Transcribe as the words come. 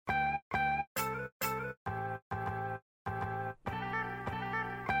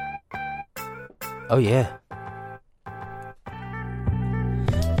Oh, yeah.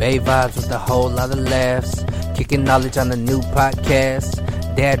 Bay vibes with a whole lot of laughs. Kicking knowledge on a new podcast.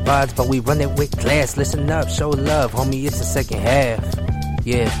 Dad vibes, but we run it with class. Listen up, show love, homie, it's the second half.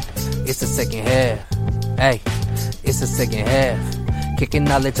 Yeah, it's the second half. Hey, it's the second half. Kicking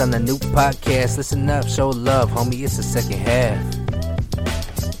knowledge on a new podcast. Listen up, show love, homie, it's the second half.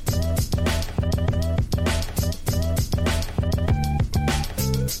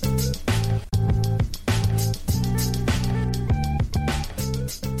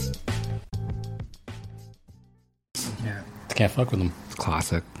 Can't fuck with them.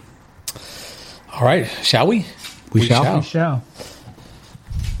 Classic. All right, shall we? We shall. We shall.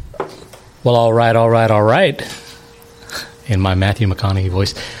 Well, all right. In my Matthew McConaughey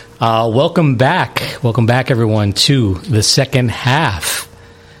voice. Welcome back, everyone, to the second half.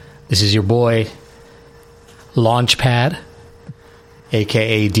 This is your boy, Launchpad,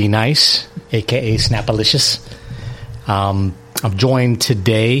 a.k.a. D-Nice, a.k.a. Snapalicious. I'm joined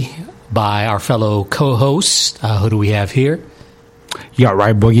today by our fellow co-hosts. Who do we have here? You got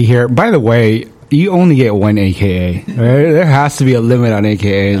Right Boogie here. By the way, you only get one AKA. Right? There has to be a limit on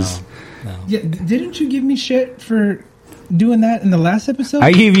AKAs. No. Yeah, didn't you give me shit for doing that in the last episode?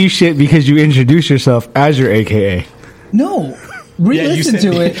 I gave you shit because you introduced yourself as your AKA. No. Re-listen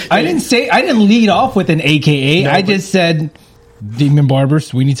to it. I didn't lead off with an AKA. No, I just said Demon Barber,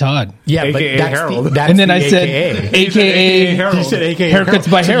 Sweeney Todd. Yeah, AKA but that's Harold. that's And then the I said AKA. AKA You said AKA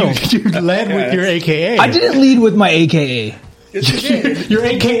Haircuts by Harold. So you led with your AKA. I didn't lead with my AKA. Your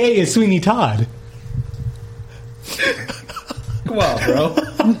AKA is Sweeney Todd. Come on, bro.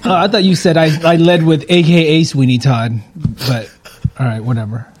 I thought you said I led with AKA Sweeney Todd. But, all right,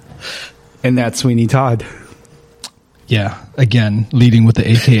 whatever. And that's Sweeney Todd. Yeah, again, leading with the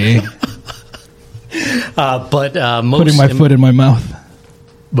AKA. Putting my foot in my mouth.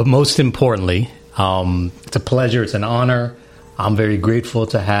 But most importantly, it's a pleasure. It's an honor. I'm very grateful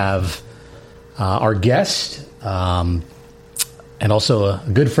to have our guest and also a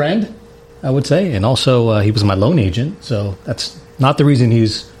good friend, I would say. And also, he was my loan agent. So that's not the reason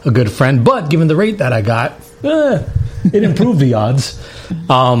he's a good friend. But given the rate that I got, it improved the odds.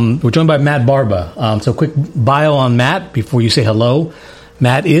 We're joined by Matt Barba. So quick bio on Matt before you say hello.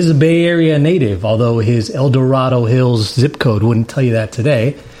 Matt is a Bay Area native, although his El Dorado Hills zip code wouldn't tell you that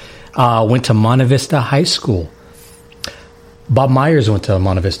today. Went to Monte Vista High School. Bob Myers went to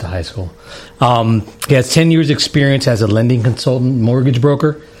Monte Vista High School. He has 10 years experience as a lending consultant, mortgage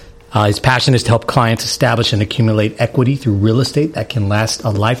broker. His passion is to help clients establish and accumulate equity through real estate that can last a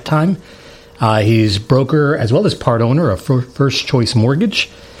lifetime. He's broker as well as part owner of First Choice Mortgage.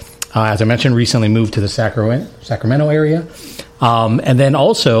 As I mentioned, recently moved to the Sacramento area. And then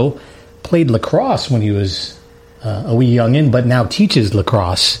also played lacrosse when he was a wee youngin', but now teaches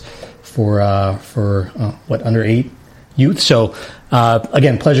lacrosse for under 8 youth. So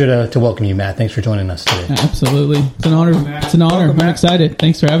again, pleasure to welcome you, Matt. Thanks for joining us today. Absolutely, it's an honor. It's an honor. I'm excited.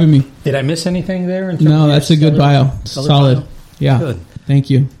 Thanks for having me. Did I miss anything there? No, that's a good bio. Solid. Bio? Yeah. Good. Thank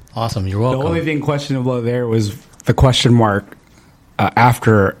you. Awesome. You're welcome. The only thing questionable there was the question mark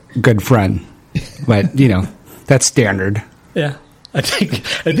after good friend. But, that's standard. Yeah. I think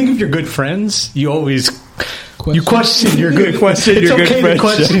if you're good friends, you always question your good question. It's your okay good to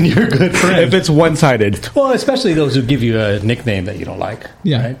question your good friend if it's one-sided. Well, especially those who give you a nickname that you don't like.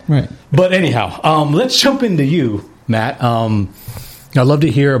 Yeah, right. But anyhow, let's jump into you, Matt. I'd love to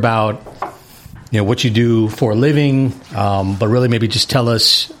hear about what you do for a living, but really maybe just tell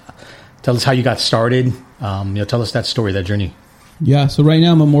us how you got started. Tell us that story, that journey. Yeah. So right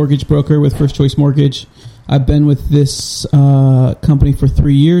now I'm a mortgage broker with First Choice Mortgage. I've been with this company for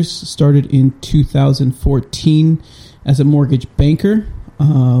 3 years. Started in 2014 as a mortgage banker.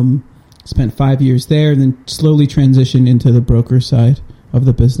 Spent 5 years there, and then slowly transitioned into the broker side of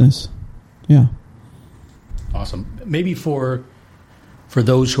the business. Yeah. Awesome. Maybe for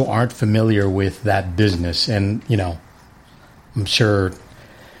those who aren't familiar with that business, and I'm sure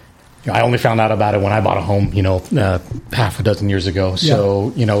I only found out about it when I bought a home, half a dozen years ago.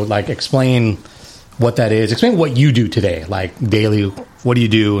 So, explain what that is. Explain what you do today, like daily. What do you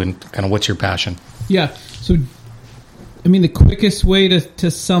do, and kind of what's your passion? Yeah. So, the quickest way to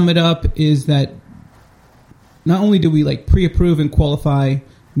sum it up is that not only do we pre-approve and qualify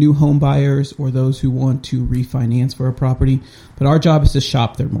new home buyers or those who want to refinance for a property, but our job is to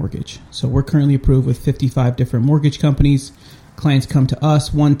shop their mortgage. So we're currently approved with 55 different mortgage companies. Clients come to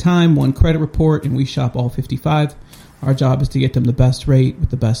us one time, one credit report, and we shop all 55. Our job is to get them the best rate with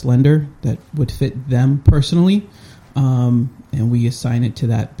the best lender that would fit them personally. And we assign it to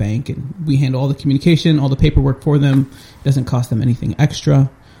that bank, and we handle all the communication, all the paperwork for them. It doesn't cost them anything extra.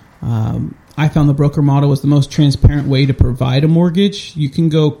 I found the broker model was the most transparent way to provide a mortgage. You can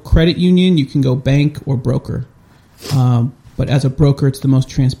go credit union, you can go bank or broker. But as a broker, it's the most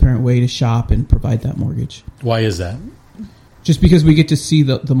transparent way to shop and provide that mortgage. Why is that? Just because we get to see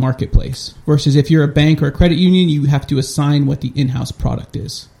the marketplace. Versus if you're a bank or a credit union, you have to assign what the in-house product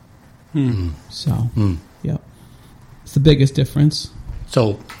is. So, yeah. It's the biggest difference.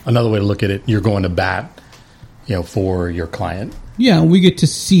 So another way to look at it, you're going to bat, for your client. Yeah, we get to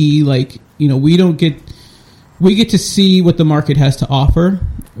see, we get to see what the market has to offer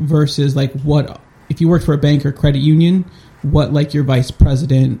versus what, if you work for a bank or credit union, what your vice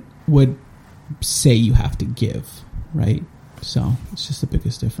president would say you have to give, right? So it's just the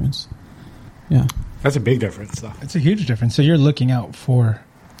biggest difference. Yeah. That's a big difference, though. It's a huge difference. So you're looking out for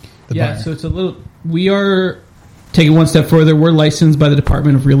the buyer. So it's we are taking one step further. We're licensed by the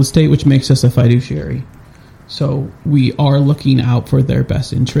Department of Real Estate, which makes us a fiduciary. So we are looking out for their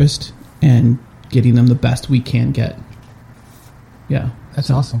best interest and getting them the best we can get. Yeah.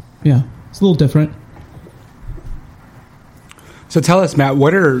 That's awesome. Yeah. It's a little different. So tell us, Matt,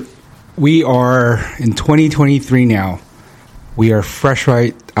 we are in 2023 now. We are fresh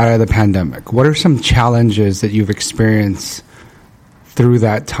right out of the pandemic. What are some challenges that you've experienced through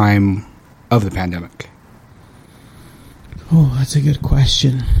that time of the pandemic? Oh, that's a good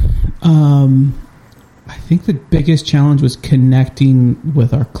question. I think the biggest challenge was connecting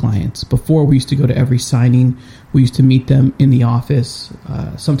with our clients. Before, we used to go to every signing. We used to meet them in the office.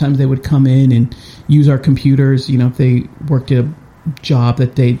 Sometimes they would come in and use our computers. If they worked at a job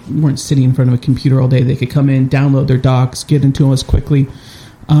that they weren't sitting in front of a computer all day, they could come in, download their docs, get into us quickly.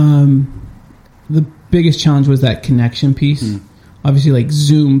 The biggest challenge was that connection piece. Obviously,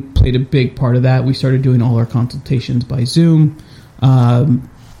 Zoom played a big part of that. We started doing all our consultations by Zoom,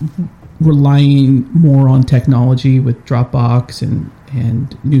 relying more on technology with Dropbox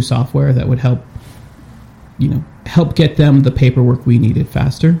and new software that would help get them the paperwork we needed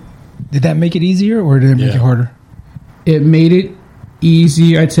faster. Did that make it easier or did it make it harder? It made it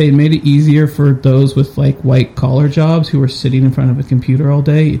easier. I'd say it made it easier for those with white collar jobs who were sitting in front of a computer all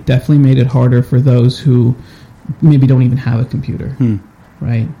day. It definitely made it harder for those who maybe don't even have a computer,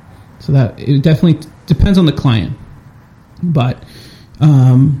 right? So that it definitely depends on the client, but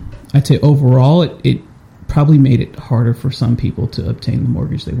I'd say overall it probably made it harder for some people to obtain the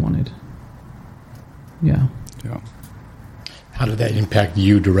mortgage they wanted. Yeah. How did that impact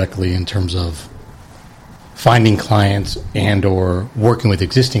you directly in terms of finding clients and or working with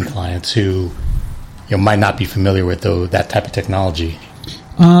existing clients who might not be familiar with that type of technology?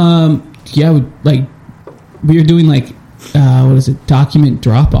 We were doing document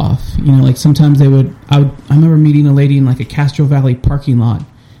drop off. Sometimes they would. I remember meeting a lady in a Castro Valley parking lot.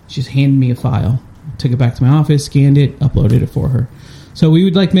 She just handed me a file, took it back to my office, scanned it, uploaded it for her. So we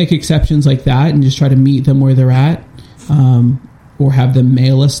would make exceptions like that and just try to meet them where they're at, or have them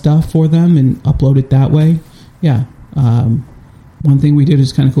mail us stuff for them and upload it that way. Yeah. One thing we did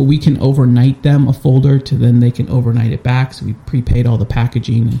is kind of cool. We can overnight them a folder to then they can overnight it back. So we prepaid all the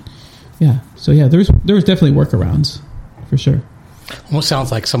packaging. And there was definitely workarounds for sure. Almost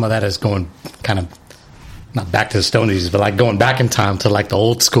sounds like some of that is going kind of not back to the Stone Ages, but going back in time to the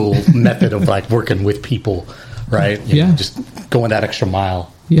old school method of working with people, right? Just going that extra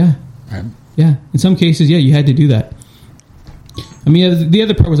mile. Yeah. Right. Yeah. In some cases, you had to do that. I mean, the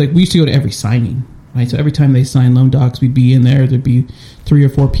other part was we used to go to every signing, right? So every time they signed loan docs, we'd be in there. There'd be 3 or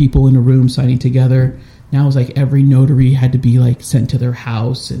 4 people in a room signing together. Now it was every notary had to be sent to their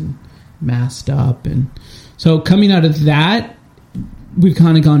house and masked up. And so coming out of that, we've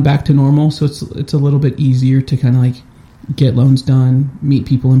kind of gone back to normal. So it's a little bit easier to kind of get loans done, meet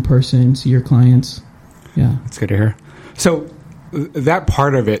people in person, see your clients. Yeah. That's good to hear. So that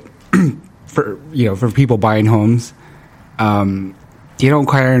part of it for people buying homes, you don't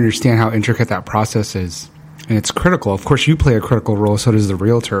quite understand how intricate that process is. And it's critical. Of course, you play a critical role, so does the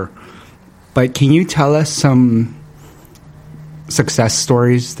realtor. But can you tell us some success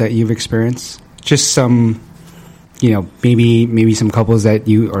stories that you've experienced? Just some, maybe some couples that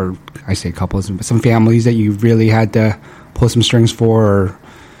or I say couples, but some families that you really had to pull some strings for or,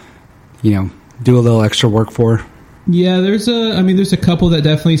 do a little extra work for? Yeah, there's a couple that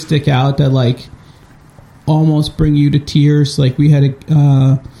definitely stick out that almost bring you to tears. We had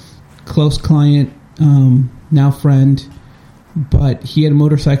a close client, now friend, but he had a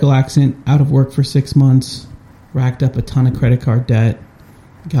motorcycle accident, out of work for 6 months, racked up a ton of credit card debt,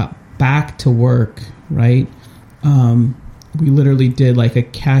 got back to work, right? We literally did a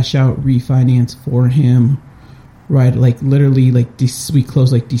cash out refinance for him, right? Literally we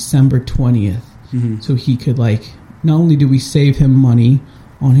closed December 20th. Mm-hmm. So he could not only do we save him money,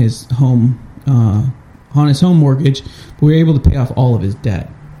 on his home mortgage, but we were able to pay off all of his debt.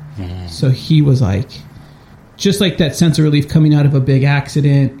 So he was like, just like that sense of relief coming out of a big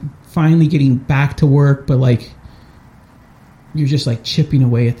accident, finally getting back to work, but like you're just like chipping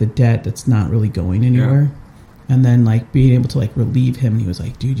away at the debt that's not really going anywhere. Yeah. And then like being able to like relieve him. And he was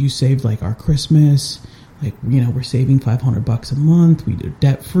like, dude, you saved like our Christmas. Like, you know, we're saving $500 a month. We did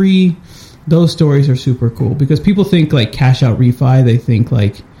debt free. Those stories are super cool because people think like cash out refi. They think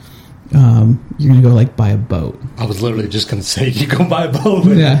like, you're going to go like buy a boat. I was literally just going to say you go buy a boat.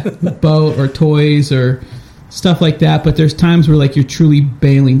 Yeah. A boat or toys or stuff like that. But there's times where like you're truly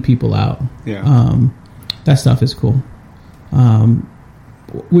bailing people out. Yeah. That stuff is cool.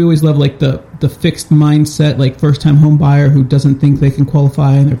 We always love like the fixed mindset, like first time home buyer who doesn't think they can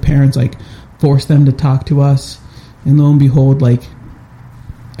qualify and their parents like force them to talk to us, and lo and behold, like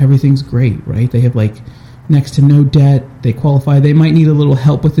everything's great, right? They have like next to no debt, they qualify. They might need a little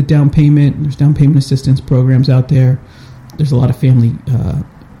help with the down payment. There's down payment assistance programs out there. There's a lot of family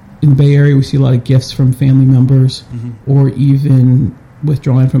in the Bay Area. We see a lot of gifts from family members, or even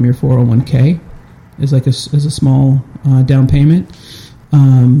withdrawing from your 401k as like as a small down payment.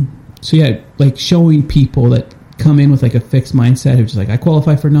 So yeah, like showing people that come in with like a fixed mindset who's just like, I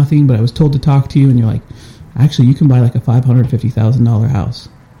qualify for nothing, but I was told to talk to you, and you're like, actually you can buy like a $550,000 house.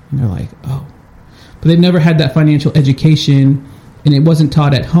 And they're like, oh. But they've never had that financial education, and it wasn't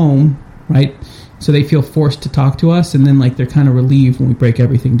taught at home, right? So they feel forced to talk to us, and then like they're kind of relieved when we break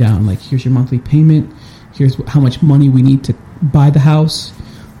everything down. Like, here's your monthly payment, here's how much money we need to buy the house.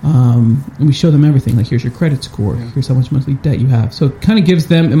 And we show them everything. Like, here's your credit score, here's how much monthly debt you have. So it kind of gives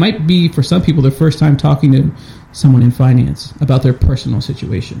them, it might be for some people their first time talking to someone in finance about their personal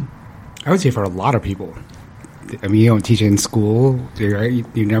situation. I would say for a lot of people, I mean, you don't teach it in school, right?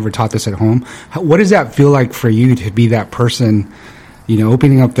 You never taught this at home. What does that feel like for you to be that person, you know,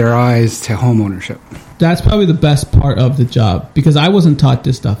 opening up their eyes to home ownership? That's probably the best part of the job, because I wasn't taught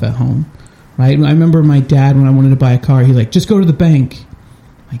this stuff at home, right? I remember my dad, when I wanted to buy a car, he's like, just go to the bank.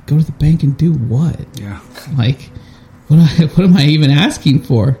 Like, go to the bank and do what? Yeah. Like, what am I even asking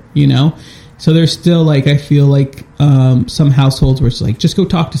for, you know? So there's still, like, I feel like some households where it's like, just go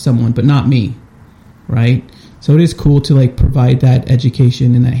talk to someone, but not me, right? So it is cool to, like, provide that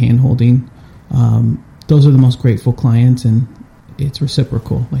education and that hand-holding. Those are the most grateful clients, and it's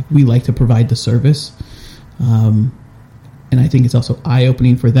reciprocal. Like, we like to provide the service. And I think it's also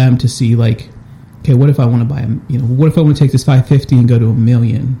eye-opening for them to see, like, okay, what if I want to buy what if I want to take this 550 and go to $1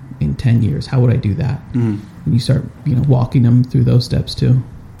 million in 10 years? How would I do that? And you start, walking them through those steps too.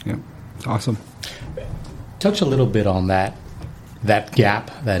 Yeah. Awesome. Touch a little bit on that gap,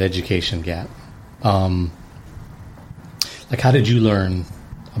 that education gap. Like, how did you learn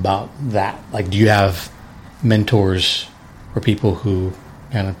about that? Like, do you have mentors or people who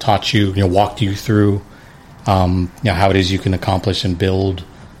kind of taught you, walked you through, how it is you can accomplish and build,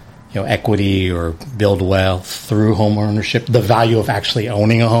 equity or build wealth through home ownership, the value of actually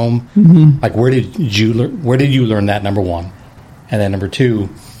owning a home? Like, where did you learn that, number one? And then number two,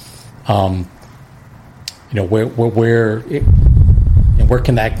 where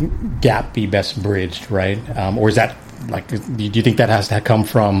can that gap be best bridged, right? Or is that, like, do you think that has to come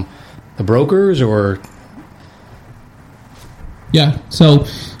from the brokers, or? Yeah. So,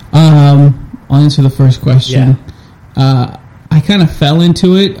 I'll answer the first question. Yeah. I kind of fell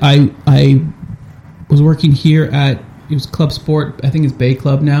into it. I was working here it was Club Sport, I think it's Bay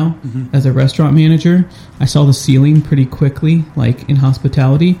Club now, as a restaurant manager. I saw the ceiling pretty quickly, like in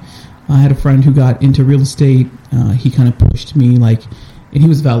hospitality. I had a friend who got into real estate. He kind of pushed me, like, and he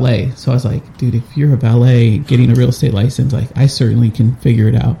was valet. So I was like, dude, if you're a valet getting a real estate license, like, I certainly can figure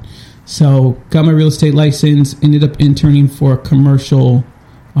it out. So got my real estate license, ended up interning for a commercial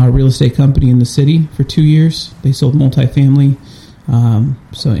real estate company in the city for 2 years. They sold multifamily,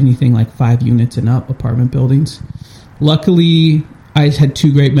 so anything like 5 units and up, apartment buildings. Luckily, I had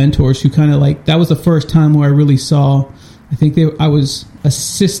 2 great mentors who kind of, like, that was the first time where I really saw, I was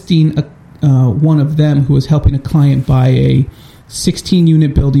assisting one of them who was helping a client buy a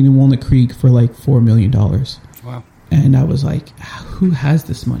 16-unit building in Walnut Creek for like $4 million. Wow. And I was like, who has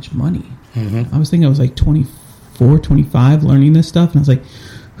this much money? I was thinking I was like 24, 25 learning this stuff, and I was like,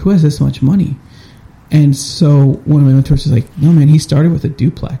 who has this much money? And so one of my mentors was like, no, man, he started with a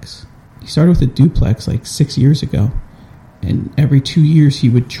duplex. He started with a duplex like 6 years ago. And every 2 years he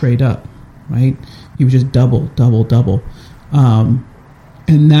would trade up, right? He would just double.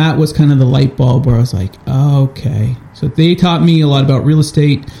 And that was kind of the light bulb where I was like, oh, okay. So they taught me a lot about real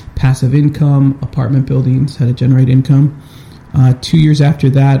estate, passive income, apartment buildings, how to generate income. 2 years after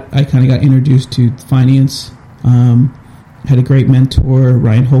that, I kind of got introduced to finance. Had a great mentor,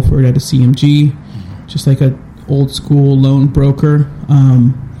 Ryan Holford at a CMG, just like a old school loan broker.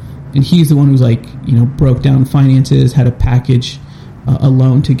 And he's the one who's like, broke down finances, had a package, a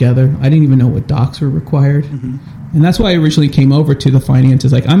loan together. I didn't even know what docs were required. And that's why I originally came over to the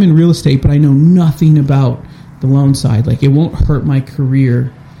finances. Like, I'm in real estate, but I know nothing about the loan side. Like, it won't hurt my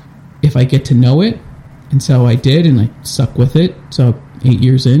career if I get to know it. And so I did, and I stuck with it. So 8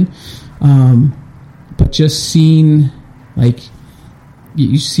 years in. But just seeing, like,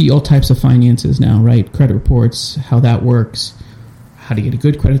 you see all types of finances now, right? Credit reports, how that works, how to get a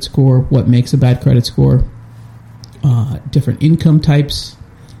good credit score, what makes a bad credit score, different income types.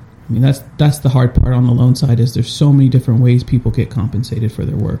 I mean, that's the hard part on the loan side, is there's so many different ways people get compensated for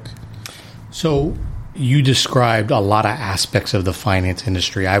their work. So you described a lot of aspects of the finance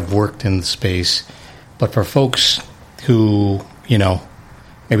industry. I've worked in the space, but for folks who,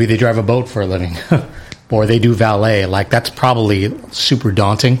 maybe they drive a boat for a living or they do valet, like, that's probably super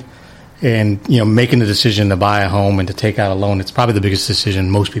daunting. And, making the decision to buy a home and to take out a loan, it's probably the biggest decision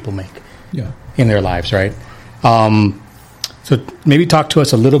most people make in their lives, right? So maybe talk to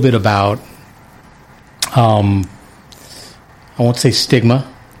us a little bit about, I won't say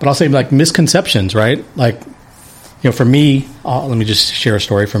stigma, but I'll say like misconceptions, right? Like, for me, let me just share a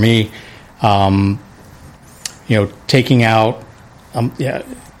story. For me, taking out,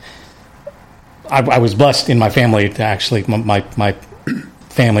 I was blessed in my family to actually, my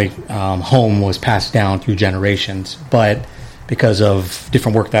family home was passed down through generations, but because of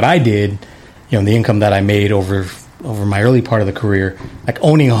different work that I did, the income that I made over my early part of the career, like,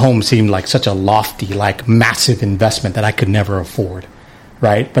 owning a home seemed like such a lofty, like, massive investment that I could never afford,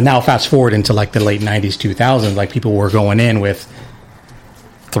 right? But now fast forward into like the late 90s, 2000s, like, people were going in with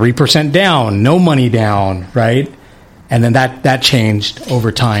 3% down, no money down, right? And then that changed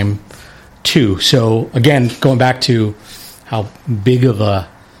over time too. So again, going back to how big of a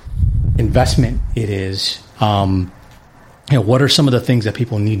investment it is, what are some of the things that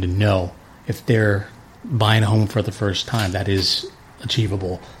people need to know if they're buying a home for the first time that is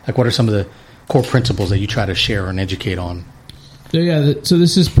achievable? Like, what are some of the core principles that you try to share and educate on? So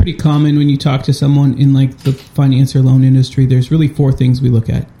this is pretty common when you talk to someone in like the finance or loan industry. There's really 4 things we look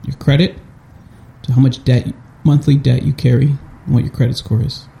at: your credit, so how much debt, monthly debt you carry, and what your credit score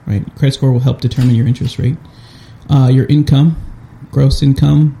is, right? Your credit score will help determine your interest rate. Your income, gross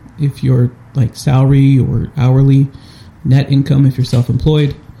income, if you're like salary or hourly, net income if you're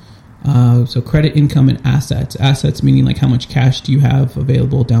self-employed. So credit, income, and assets. Assets meaning like how much cash do you have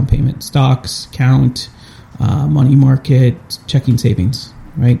available, down payment, stocks, account, money market, checking, savings,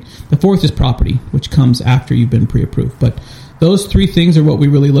 right? The 4th is property, which comes after you've been pre-approved. But those 3 things are what we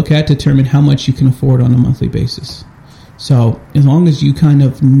really look at to determine how much you can afford on a monthly basis. So as long as you kind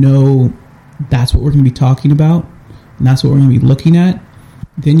of know that's what we're going to be talking about, and that's what we're going to be looking at,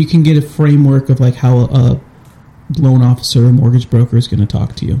 then you can get a framework of like how a loan officer or mortgage broker is going to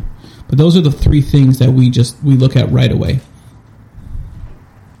talk to you. But those are the 3 things that we look at right away.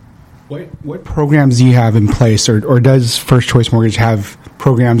 What programs do you have in place, or does First Choice Mortgage have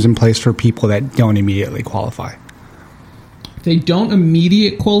programs in place for people that don't immediately qualify? If they don't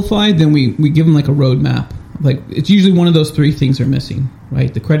immediate qualify, then we give them like a roadmap. Like, it's usually one of those 3 things are missing,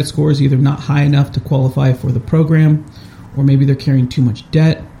 right? The credit score is either not high enough to qualify for the program, or maybe they're carrying too much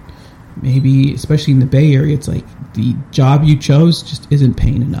debt. Maybe, especially in the Bay Area, it's like the job you chose just isn't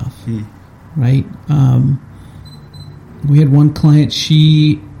paying enough, right? We had one client,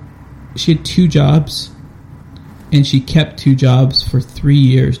 she had 2 jobs, and she kept 2 jobs for 3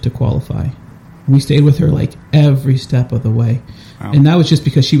 years to qualify. We stayed with her like every step of the way. Wow. And that was just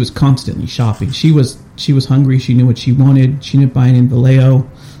because she was constantly shopping. She was hungry. She knew what she wanted. She ended up buying in Vallejo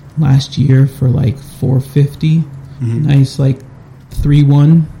last year for like $450. Nice, like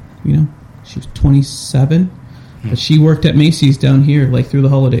 3-1. She was 27, but she worked at Macy's down here like through the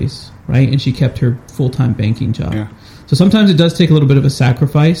holidays, right? And she kept her full-time banking job. Yeah. So sometimes it does take a little bit of a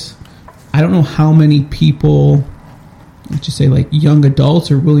sacrifice. I don't know how many people, let's just say like young adults,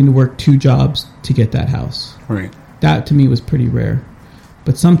 are willing to work 2 jobs to get that house. Right. That to me was pretty rare.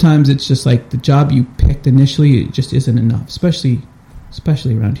 But sometimes it's just like the job you picked initially, it just isn't enough, especially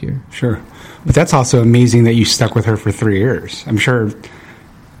around here. Sure. But that's also amazing that you stuck with her for 3 years. I'm sure,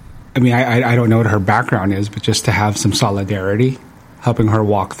 I mean, I don't know what her background is, but just to have some solidarity, helping her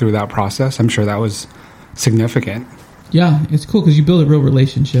walk through that process, I'm sure that was significant. Yeah, it's cool because you build a real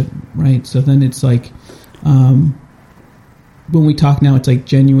relationship, right? So then it's like, when we talk now, it's like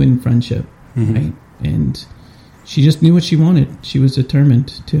genuine friendship, right? And she just knew what she wanted. She was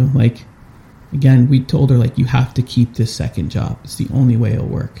determined to, like, again, we told her, like, you have to keep this second job. It's the only way it'll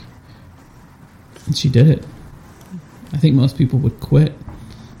work. And she did it. I think most people would quit.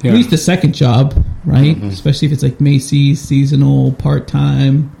 Yeah. At least the second job, right? Especially if it's like Macy's, seasonal,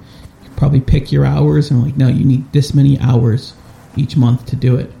 part-time. You probably pick your hours and like, no, you need this many hours each month to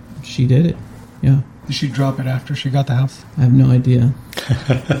do it. She did it. Yeah. Did she drop it after she got the house? I have no idea.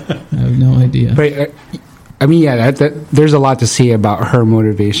 I have no idea. But I mean, yeah, there's a lot to say about her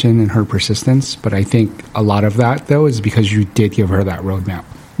motivation and her persistence. But I think a lot of that, though, is because you did give her that roadmap.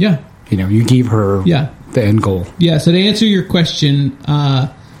 Yeah. You know, you gave her Yeah. the end goal. Yeah, so to answer your question,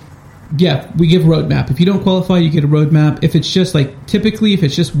 yeah, we give a roadmap. If you don't qualify, you get a roadmap. If it's just like, typically, if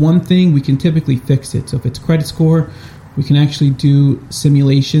it's just one thing, we can typically fix it. So if it's credit score, we can actually do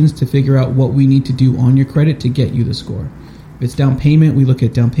simulations to figure out what we need to do on your credit to get you the score. If it's down payment, we look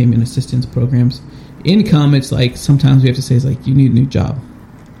at down payment assistance programs. Income, it's like, sometimes we have to say, it's like, you need a new job.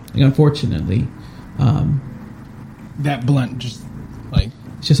 Like, unfortunately, That blunt, just like...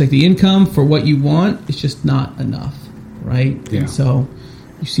 it's just like the income for what you want, it's just not enough, right? Yeah. And so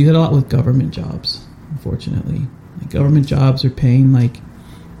you see that a lot with government jobs, unfortunately. Like government jobs are paying like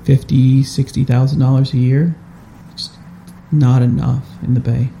 $50,000, $60,000 a year. It's not enough in the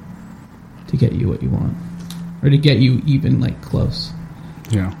Bay to get you what you want, or to get you even like close.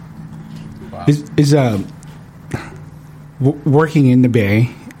 Yeah. Wow. Is working in the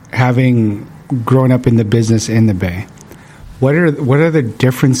Bay, having grown up in the business in the Bay, what are the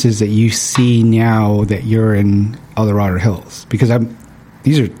differences that you see now that you're in El Dorado Hills? Because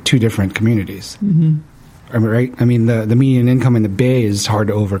these are two different communities. Mm-hmm. I mean, right? I mean, the median income in the Bay is hard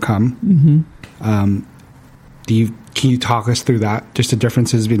to overcome. Mm-hmm. Can you talk us through that? Just the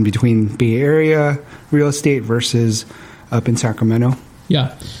differences in between Bay Area real estate versus up in Sacramento?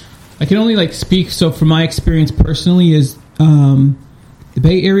 Yeah. I can only like speak. So from my experience personally is, the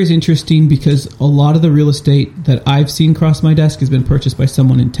Bay Area is interesting because a lot of the real estate that I've seen cross my desk has been purchased by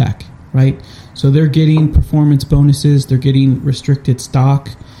someone in tech, right? So they're getting performance bonuses, they're getting restricted stock,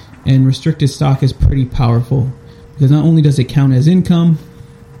 and restricted stock is pretty powerful because not only does it count as income,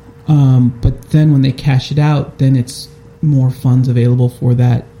 but then when they cash it out, then it's more funds available for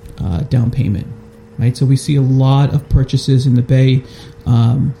that down payment, right? So we see a lot of purchases in the Bay,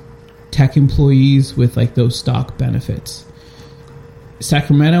 tech employees with like those stock benefits.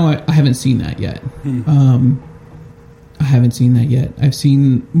 Sacramento, I haven't seen that yet. I haven't seen that yet. I've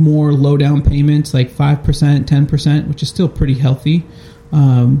seen more low down payments, like 5%, 10%, which is still pretty healthy.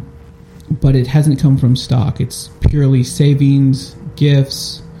 But it hasn't come from stock. It's purely savings,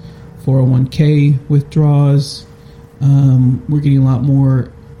 gifts, 401k withdrawals. We're getting a lot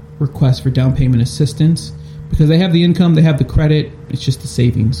more requests for down payment assistance because they have the income, they have the credit. It's just the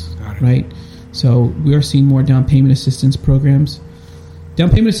savings, right? So we are seeing more down payment assistance programs. Down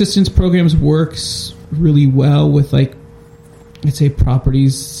payment assistance programs works really well with like, I'd say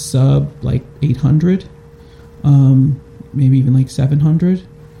properties sub like 800, maybe even like 700.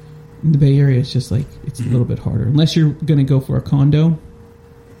 In the Bay Area, it's just like, it's a little bit harder. Unless you're going to go for a condo,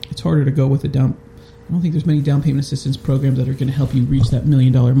 it's harder to go with a down. I don't think there's many down payment assistance programs that are going to help you reach that $1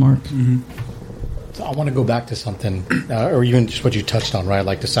 million mark. Mm-hmm. So I want to go back to something, or even just what you touched on, right?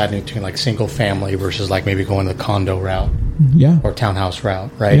 Like deciding between like single family versus like maybe going the condo route, yeah, or townhouse route,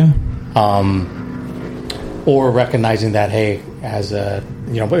 right? Yeah. Or recognizing that, hey, as a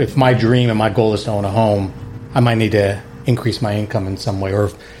if my dream and my goal is to own a home, I might need to increase my income in some way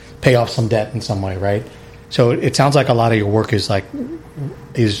or pay off some debt in some way, right? So it sounds like a lot of your work is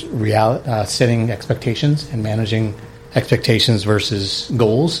setting expectations and managing expectations versus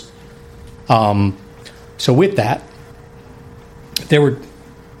goals. So with that, there were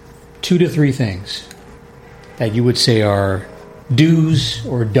 2 to 3 things that you would say are do's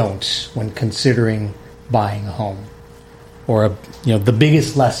or don'ts when considering buying a home, or the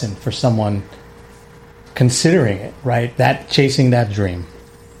biggest lesson for someone considering it, right? That chasing that dream.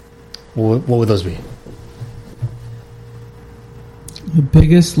 What would those be? The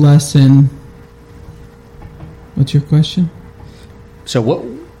biggest lesson. What's your question? So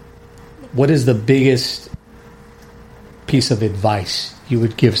what is the biggest piece of advice you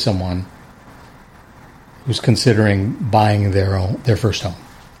would give someone who's considering buying their first home?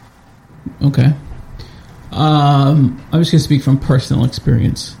 Okay. I'm just going to speak from personal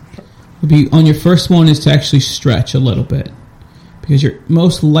experience. On your first one is to actually stretch a little bit. Because you're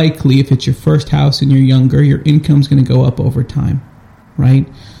most likely, if it's your first house and you're younger, your income's going to go up over time, right?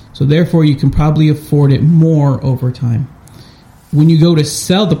 So therefore, you can probably afford it more over time. When you go to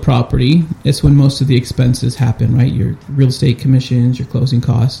sell the property, it's when most of the expenses happen, right? Your real estate commissions, your closing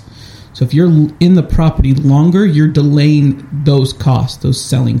costs. So if you're in the property longer, you're delaying those costs, those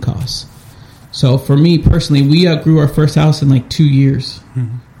selling costs. So for me personally, we outgrew our first house in like 2 years,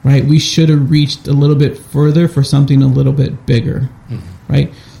 right? We should have reached a little bit further for something a little bit bigger,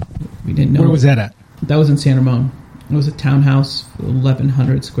 right? We didn't know. Where was that at? That was in San Ramon. It was a townhouse,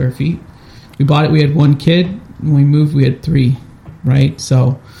 1,100 square feet. We bought it. We had one kid. When we moved, we had 3, right?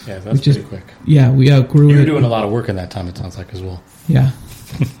 So Yeah, that's pretty quick. Yeah, we outgrew it. You were doing a lot of work in that time, it sounds like, as well. Yeah.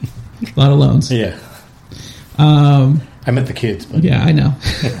 A lot of loans. Yeah. I meant the kids. But. Yeah, I know.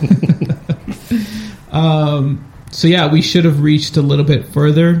 So yeah, we should have reached a little bit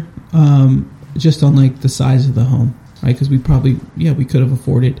further, just on like the size of the home, right? Because we could have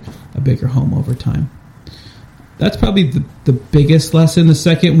afforded a bigger home over time. That's probably the biggest lesson. The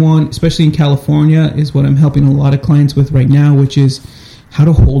second one, especially in California, is what I'm helping a lot of clients with right now, which is how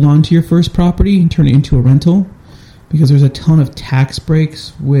to hold on to your first property and turn it into a rental. Because there's a ton of tax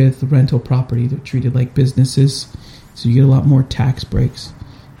breaks with rental property. They're treated like businesses, so you get a lot more tax breaks.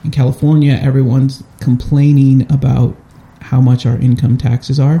 In California, everyone's complaining about how much our income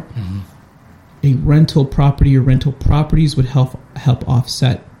taxes are. Mm-hmm. A rental property or rental properties would help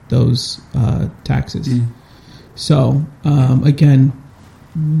offset those taxes. Mm. So, again,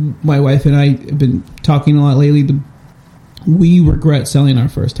 my wife and I have been talking a lot lately. We regret selling our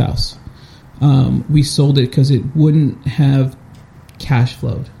first house. We sold it because it wouldn't have cash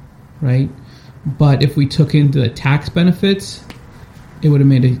flowed, right? But if we took into the tax benefits, it would have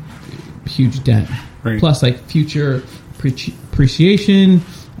made a huge dent. Right. Plus, like future appreciation,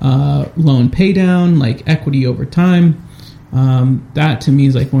 loan pay down, like equity over time. That to me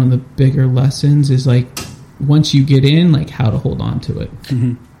is like one of the bigger lessons is like once you get in, like how to hold on to it.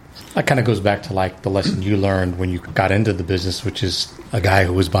 Mm-hmm. That kind of goes back to like the lesson you learned when you got into the business, which is a guy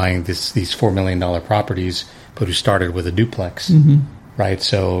who was buying these $4 million properties, but who started with a duplex, right?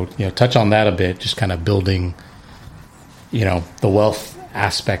 So, touch on that a bit, just kind of building, the wealth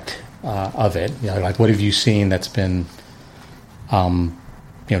aspect of it. Like what have you seen that's been,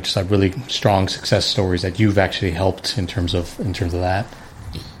 just like really strong success stories that you've actually helped in terms of that?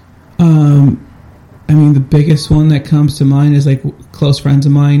 I mean, the biggest one that comes to mind is like close friends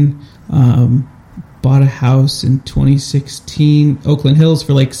of mine bought a house in 2016, Oakland Hills,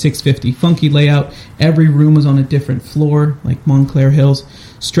 for like $650. Funky layout. Every room was on a different floor, like Montclair Hills.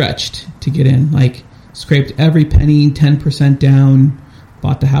 Stretched to get in. Like scraped every penny, 10% down.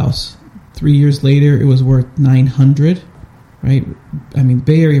 Bought the house. 3 years later, it was worth $900. Right? I mean,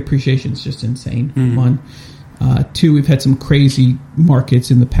 Bay Area appreciation is just insane. One. 2, we've had some crazy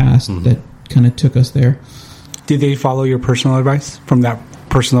markets in the past that kind of took us there. Did they follow your personal advice from that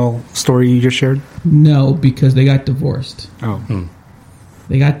personal story you just shared? No, because they got divorced. Oh.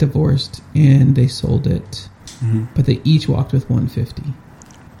 They got divorced and they sold it, but they each walked with $150.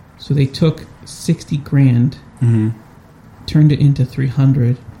 So they took $60,000, turned it into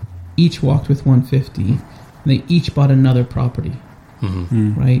 $300. Each walked with $150, and they each bought another property.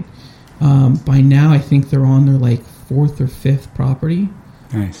 Right? By now, I think they're on their like 4th or 5th property.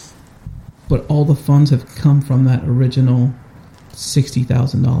 Nice. But all the funds have come from that original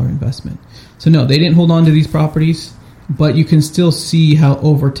 $60,000 investment. So no, they didn't hold on to these properties, but you can still see how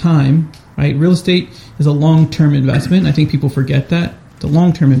over time, right? Real estate is a long-term investment. I think people forget that. It's a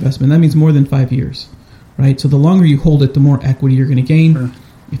long-term investment. That means more than 5 years, right? So the longer you hold it, the more equity you're going to gain. Sure.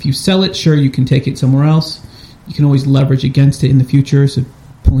 If you sell it, sure, you can take it somewhere else. You can always leverage against it in the future. So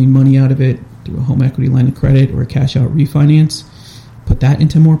pulling money out of it through a home equity line of credit or a cash out refinance. Put that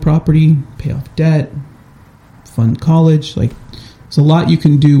into more property, pay off debt, fund college. Like, there's a lot you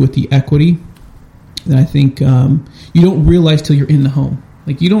can do with the equity that I think you don't realize till you're in the home.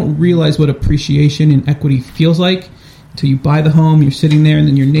 Like, you don't realize what appreciation in equity feels like until you buy the home, you're sitting there, and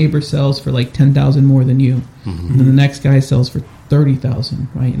then your neighbor sells for like $10,000 more than you. And then the next guy sells for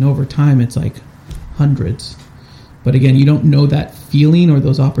 $30,000, right? And over time, it's like hundreds. But again, you don't know that feeling or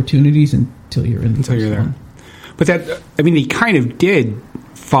those opportunities until you're in the until you're there. One. But that, I mean, they kind of did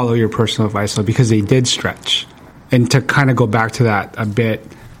follow your personal advice, though, because they did stretch. And to kind of go back to that a bit,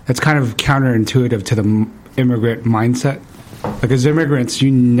 that's kind of counterintuitive to the immigrant mindset. Like, as immigrants, you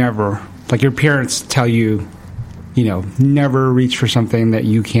never, like, your parents tell you, never reach for something that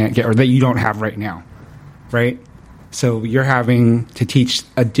you can't get or that you don't have right now, right? So you're having to teach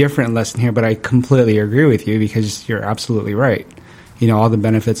a different lesson here, but I completely agree with you because you're absolutely right. All the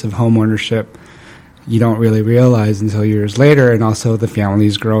benefits of home ownership, you don't really realize until years later, and also the family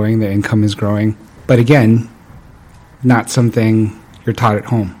is growing, the income is growing. But again, not something you're taught at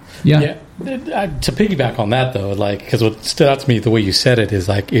home. Yeah. To piggyback on that, though, like, because what stood out to me, the way you said it, is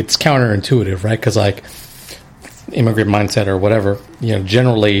like it's counterintuitive, right? Because like immigrant mindset or whatever,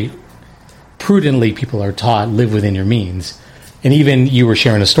 generally, prudently, people are taught live within your means. And even you were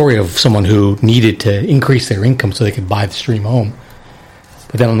sharing a story of someone who needed to increase their income so they could buy the stream home.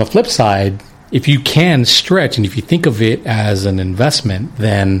 But then on the flip side, if you can stretch and if you think of it as an investment,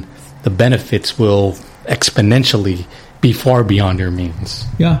 then the benefits will exponentially be far beyond your means.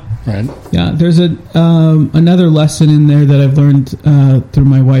 Yeah. Right? Yeah. There's another lesson in there that I've learned through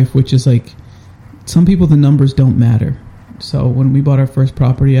my wife, which is like, some people, the numbers don't matter. So when we bought our first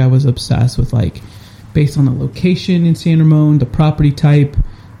property, I was obsessed with like, based on the location in San Ramon, the property type.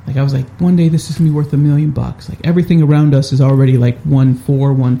 Like I was like, one day this is gonna be worth $1 million. Like everything around us is already like 1.4,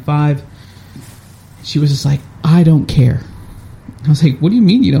 1.5. She was just like, I don't care. I was like, what do you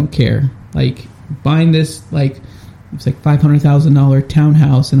mean you don't care? Like buying this, like it's like $500,000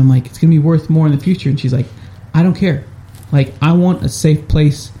 townhouse, and I'm like, it's gonna be worth more in the future. And she's like, I don't care. Like I want a safe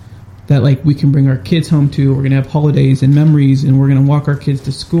place that like we can bring our kids home to. We're gonna have holidays and memories, and we're gonna walk our kids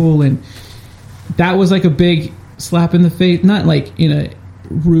to school. And that was like a big slap in the face, not like in a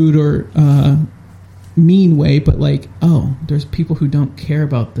rude or mean way, but like, oh, there's people who don't care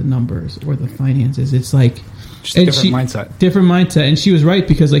about the numbers or the finances. It's like just a different mindset. And she was right,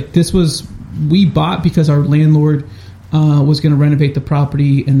 because like we bought because our landlord was going to renovate the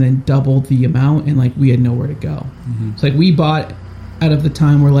property and then double the amount, and like we had nowhere to go. Mm-hmm. So like we bought out of the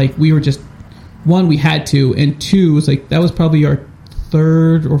time where like we were just, one, we had to, and two, was like that was probably our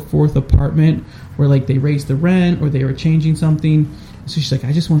third or fourth apartment where like they raised the rent or they were changing something. So she's like,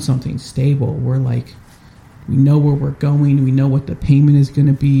 I just want something stable where like we know where we're going, we know what the payment is going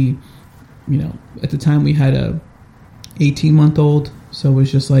to be. You know, at the time we had a 18-month-old, so it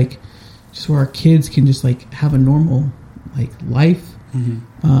was just like just where our kids can just like have a normal like life.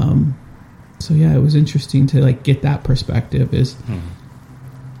 Mm-hmm. So yeah, it was interesting to like get that perspective. Is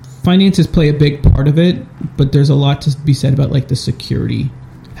finances play a big part of it, but there's a lot to be said about like the security,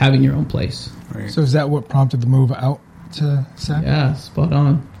 having your own place. Right. So is that what prompted the move out to Sac? Yeah, spot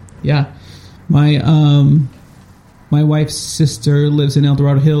on. Yeah, my wife's sister lives in El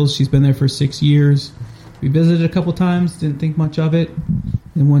Dorado Hills. She's been there for 6 years. We visited a couple times, didn't think much of it.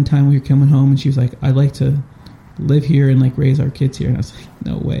 And one time we were coming home, and she was like, I'd like to live here and like raise our kids here. And I was like,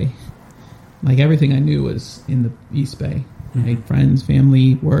 no way. Like everything I knew was in the East Bay. Mm-hmm. Right? Friends,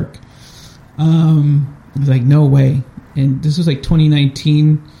 family, work. I was like, no way. And this was like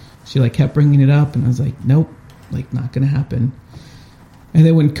 2019. She like kept bringing it up, and I was like, nope, like not gonna happen. And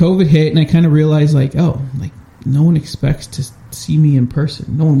then when COVID hit, and I kind of realized like, oh, like no one expects to see me in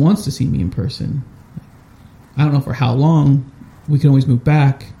person. No one wants to see me in person. I don't know for how long. We can always move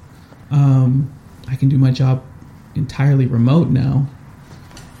back. I can do my job entirely remote now.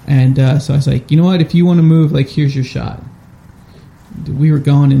 And so I was like, you know what? If you want to move, like, here's your shot. We were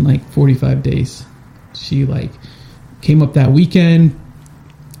gone in like 45 days. She like came up that weekend,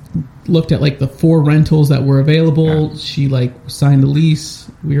 looked at like the 4 rentals that were available. Yeah. She like signed the lease.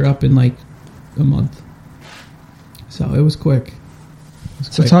 We were up in like a month. So it was quick.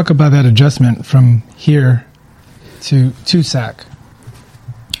 So talk about that adjustment from here to Sac.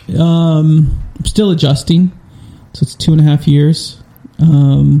 I'm still adjusting. So it's 2.5 years.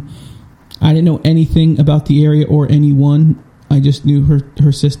 I didn't know anything about the area or anyone. I just knew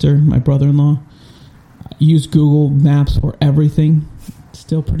her sister, my brother-in-law. I used Google Maps for everything.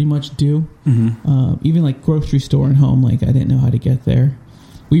 Still pretty much do. Mm-hmm. Even like grocery store and home, like I didn't know how to get there.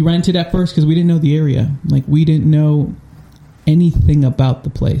 We rented at first because we didn't know the area. Like we didn't know anything about the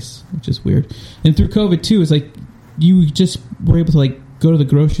place, which is weird. And through COVID too, it's like you just were able to like go to the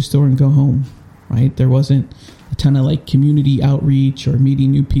grocery store and go home, right? There wasn't a ton of like community outreach or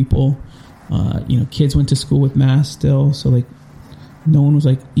meeting new people. Kids went to school with masks still, so like no one was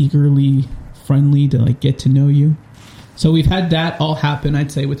like eagerly friendly to like get to know you. So we've had that all happen,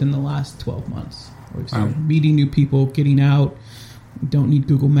 I'd say, within the last 12 months. We've started meeting new people, getting out. We don't need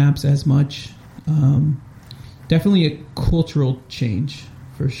Google Maps as much. Definitely a cultural change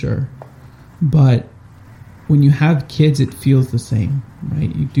for sure. But when you have kids, it feels the same,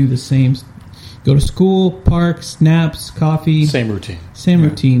 right? You do the same. Go to school, parks, naps, coffee. Same routine.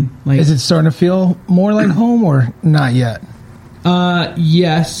 Routine. Like, is it starting to feel more like home or not yet?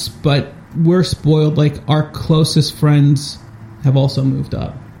 Yes, but we're spoiled. Like our closest friends have also moved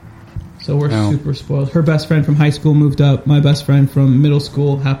up. So we're super spoiled. Her best friend from high school moved up. My best friend from middle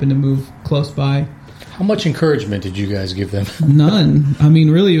school happened to move close by. How much encouragement did you guys give them? None. I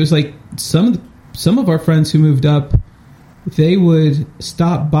mean, really, it was like some of our friends who moved up, they would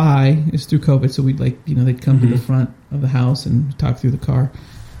stop by. It's through COVID, so we'd like, they'd come to the front of the house and talk through the car.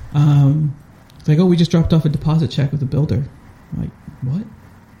 It's like, oh, we just dropped off a deposit check with the builder. I'm like, what?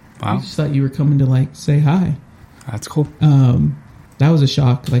 Wow. We just thought you were coming to like say hi. That's cool. That was a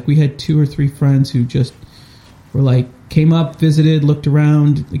shock. Like we had 2 or 3 friends who just were like, came up, visited, looked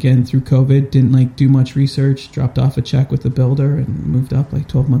around. Again, through COVID, didn't like do much research. Dropped off a check with the builder and moved up like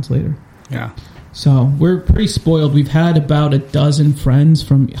 12 months later. Yeah. So we're pretty spoiled. We've had about a dozen friends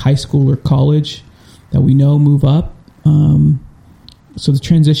from high school or college that we know move up. So the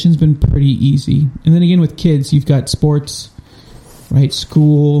transition's been pretty easy. And then again, with kids, you've got sports, right?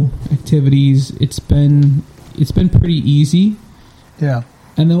 School activities. It's been pretty easy. Yeah.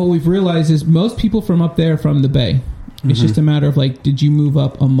 And then what we've realized is most people from up there are from the Bay. It's just a matter of like, did you move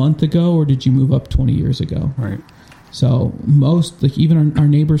up a month ago or did you move up 20 years ago? Right. So most, like even our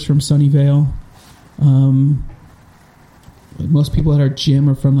neighbors from Sunnyvale, most people at our gym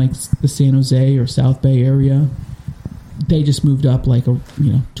are from like the San Jose or South Bay area. They just moved up like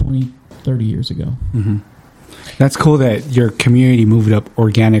 20, 30 years ago. Mm-hmm. That's cool that your community moved up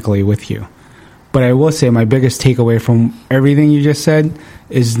organically with you. But I will say my biggest takeaway from everything you just said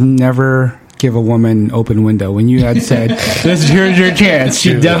is never give a woman open window. When you had said, here's your chance,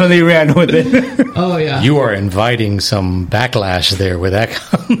 she definitely ran with it. Oh, yeah. You are inviting some backlash there with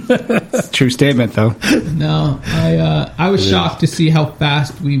that. True statement, though. No, I was shocked to see how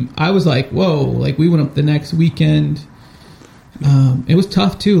fast I was like, whoa, like we went up the next weekend. It was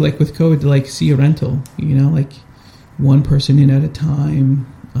tough too, like with COVID, to like see a rental, like one person in at a time.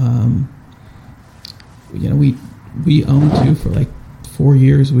 We owned too for like 4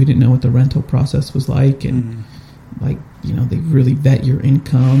 years. We didn't know what the rental process was like, and they really vet your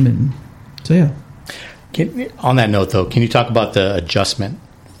income, and so yeah. On that note, though, can you talk about the adjustment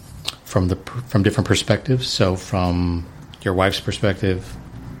from different perspectives? So from your wife's perspective,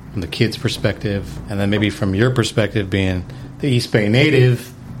 from the kids' perspective, and then maybe from your perspective being the East Bay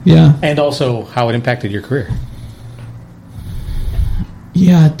native, yeah, and also how it impacted your career.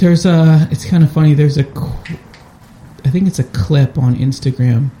 Yeah, it's kind of funny. I think it's a clip on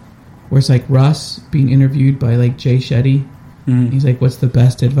Instagram where it's like Russ being interviewed by like Jay Shetty. Mm-hmm. He's like, "What's the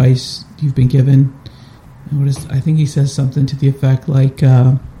best advice you've been given?" And I think he says something to the effect like,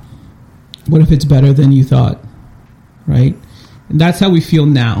 "What if it's better than you thought?" Right? And that's how we feel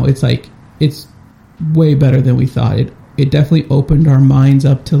now. It's like it's way better than we thought. It definitely opened our minds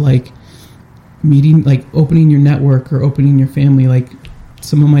up to like meeting, like opening your network or opening your family. Like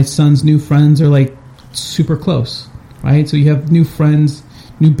some of my son's new friends are like super close, right? So you have new friends,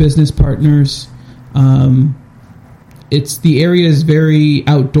 new business partners. The area is very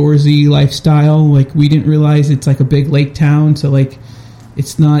outdoorsy lifestyle. Like we didn't realize it's like a big lake town. So like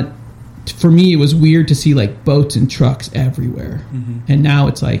it's not, for me, it was weird to see like boats and trucks everywhere. Mm-hmm. And now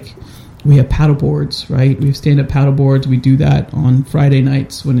it's like, we have paddle boards, right? We have stand-up paddle boards. We do that on Friday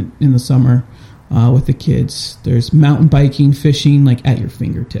nights in the summer with the kids. There's mountain biking, fishing, like at your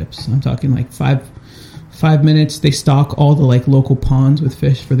fingertips. I'm talking like five minutes. They stock all the like local ponds with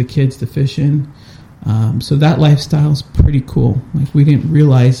fish for the kids to fish in. So that lifestyle is pretty cool. Like we didn't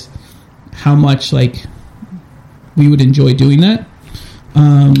realize how much like we would enjoy doing that.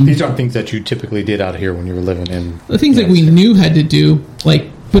 These aren't things that you typically did out here when you were living in. The things that we knew had to do, like.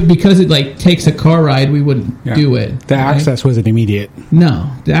 But because it like takes a car ride, we wouldn't do it. The access wasn't immediate.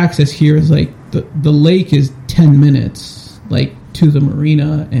 No, the access here is like the lake is 10 minutes, like to the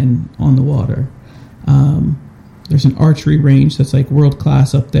marina and on the water. There's an archery range that's like world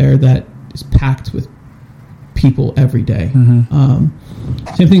class up there that is packed with people every day.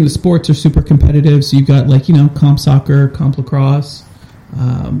 Mm-hmm. Same thing. The sports are super competitive. So you've got like comp soccer, comp lacrosse,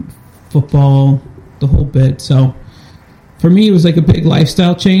 football, the whole bit. So. For me, it was like a big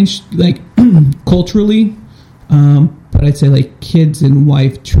lifestyle change, like culturally. But I'd say like kids and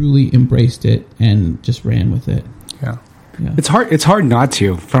wife truly embraced it and just ran with it. Yeah. It's hard not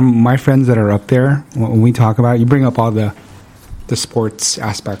to. From my friends that are up there, when we talk about it, you bring up all the sports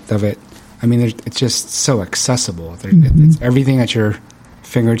aspect of it. I mean, it's just so accessible. Mm-hmm. It's everything at your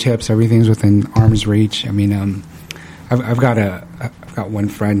fingertips. Everything's within arm's reach. I mean, I've got one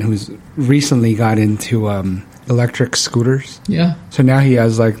friend who's recently got into electric scooters. Yeah. So now he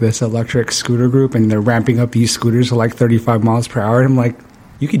has like this electric scooter group, and they're ramping up these scooters to like 35 miles per hour. And I'm like,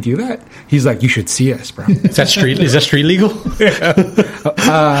 you could do that? He's like, you should see us, bro. Is that street legal?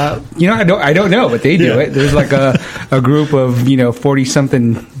 I don't know, but they do it. There's like a group of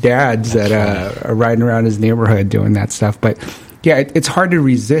 40-something dads that are riding around his neighborhood doing that stuff. But yeah, it's hard to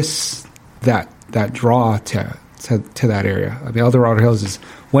resist that draw to that area. I mean, Eldorado Hills is,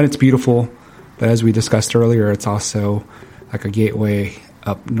 when it's beautiful, but as we discussed earlier, it's also like a gateway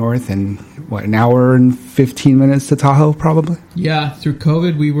up north, and an hour and 15 minutes to Tahoe, probably. Yeah, through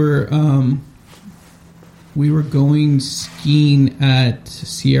COVID, we were going skiing at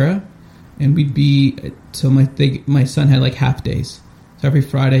Sierra, and we'd be my son had like half days. So every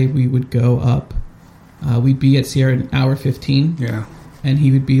Friday we would go up we'd be at Sierra an hour 15. Yeah. And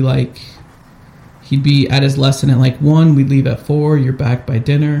he would be like, he'd be at his lesson at like 1, we'd leave at 4, you're back by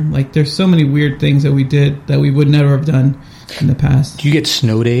dinner. Like, there's so many weird things that we did that we would never have done in the past. Do you get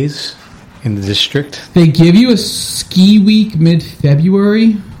snow days in the district? They give you a ski week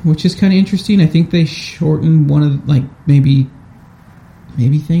mid-February, which is kind of interesting. I think they shortened one of, like, maybe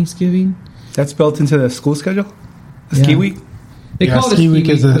Thanksgiving. That's built into the school schedule? The Yeah. ski week? They Yeah, call it a ski week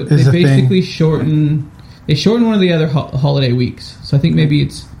week, is a- but is a they thing. basically shorten one of the other holiday weeks. So I think maybe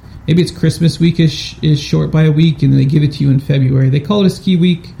it's Christmas week is short by a week, and then they give it to you in February. They call it a ski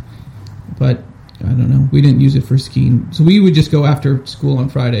week, but I don't know. We didn't use it for skiing, so we would just go after school on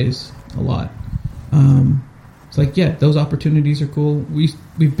Fridays a lot. It's like, yeah, those opportunities are cool.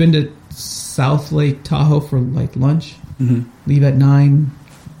 We've been to South Lake Tahoe for like lunch. Mm-hmm. Leave at 9,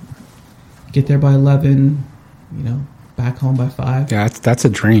 get there by 11. Back home by 5. Yeah, that's a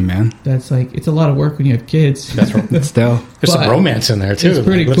dream, man. That's like, it's a lot of work when you have kids. That's right. But still. There's some But romance in there too. it's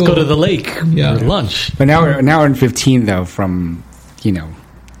pretty Let's cool. go to the lake Yeah. for lunch. But now we're in 15 though. From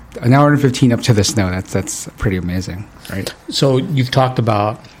an hour and 15 up to the snow. That's pretty amazing, right? So you've talked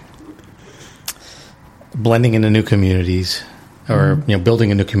about blending into new communities, or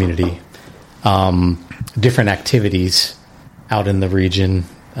building a new community, different activities out in the region,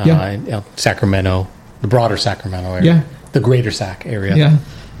 Yeah. in Sacramento, the broader Sacramento area, Yeah. the greater Sac area. Yeah.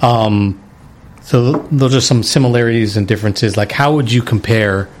 So those are some similarities and differences. Like, how would you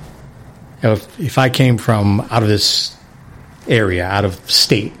compare if I came from out of this area, out of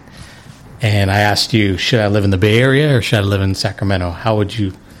state, and I asked you, should I live in the Bay Area or should I live in Sacramento? How would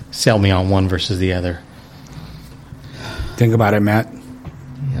you sell me on one versus the other? Think about it, Matt.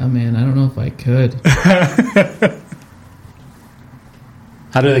 Yeah, man, I don't know if I could.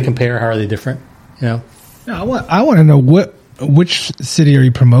 How do they compare? How are they different? No, I want to know which city are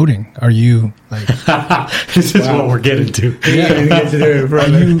you promoting? Are you like? This is what we're getting to. Are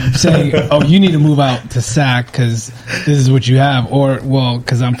you saying, "Oh, you need to move out to Sac because this is what you have," or well,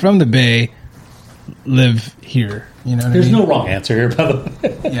 because I'm from the Bay, live here? You know, what There's I mean? no wrong answer here, by the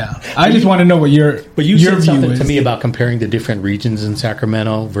way. Yeah, I just want to know what your But you your said view something is. to me about comparing the different regions in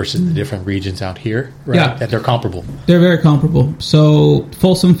Sacramento versus the different regions out here, right? Yeah. That they're comparable. They're very comparable. So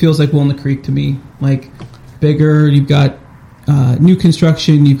Folsom feels like Walnut Creek to me. Like, bigger, you've got new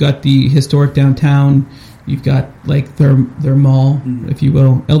construction, you've got the historic downtown, you've got like their mall, if you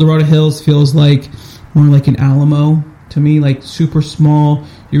will. El Dorado Hills feels like more like an Alamo to me, like super small.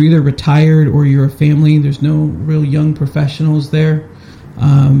 You're either retired or you're a family. There's no real young professionals there,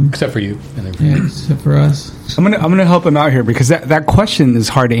 Except for you. yeah, except for us. I'm gonna help him out here because that question is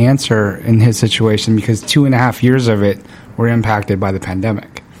hard to answer in his situation because 2.5 years of it were impacted by the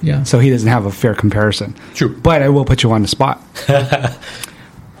pandemic. Yeah. So he doesn't have a fair comparison. True. But I will put you on the spot.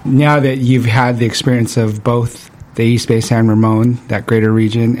 Now that you've had the experience of both the East Bay San Ramon, that greater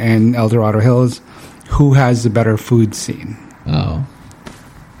region, and El Dorado Hills, who has the better food scene? Oh,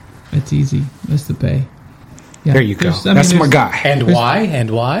 that's easy. That's the Bay. Yeah, There you go. there's- I mean, That's my there's- guy. And why?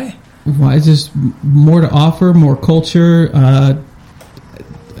 And why? Why is just more to offer, more culture?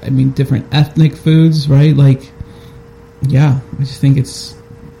 I mean, different ethnic foods, right? Like, yeah, I just think it's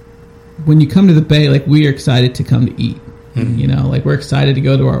when you come to the Bay, like we are excited to come to eat. You know, like we're excited to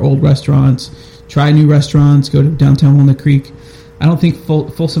go to our old restaurants, try new restaurants, go to downtown Walnut Creek. I don't think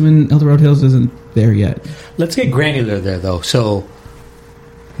Folsom and El Dorado Hills isn't there yet. Let's get granular there, though. So,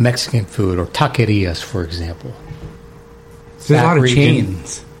 Mexican food or taquerias, for example. There's a lot of region.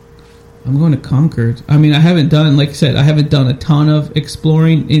 chains. I'm going to Concord. I mean, I haven't done, like I said, I haven't done a ton of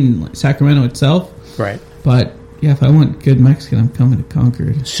exploring in Sacramento itself. Right. But yeah, if I want good Mexican, I'm coming to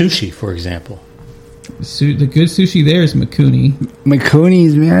Concord. Sushi, for example. The good sushi there is Makuni,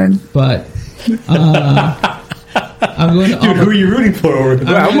 McCooney's, man. but I'm going to. Who are you rooting for?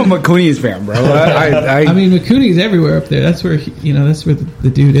 I'm a McCooney's fan, bro. I mean, Makuni's everywhere up there. That's where that's where the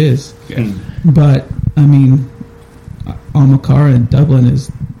dude is. But I mean, Amakara in Dublin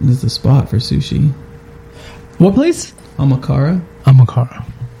is the spot for sushi. What place? Amakara. Amakara.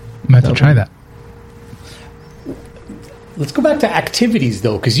 I'm gonna have to try that. Let's go back to activities,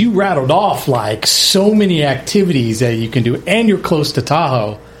 though, because you rattled off like so many activities that you can do, and you're close to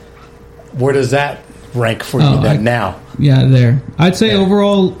Tahoe. Where does that rank for you now? Yeah, there. I'd say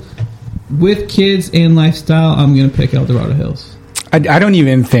overall, with kids and lifestyle, I'm going to pick El Dorado Hills. I don't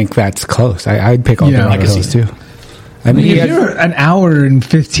even think that's close. I'd pick all Yeah, the I can Hills see too. I I mean, mean, he if has- you're an hour and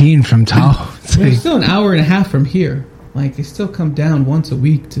 15 from Tahoe, it's We're like- still an hour and a half from here. Like, they still come down once a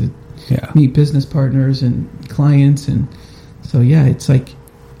week to yeah. meet business partners and clients, and so yeah, it's like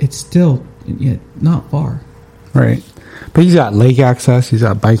it's still not far. Right. But he's got lake access. He's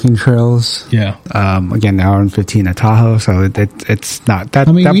got biking trails. Yeah. Again, an hour and 15 at Tahoe, so it's not that.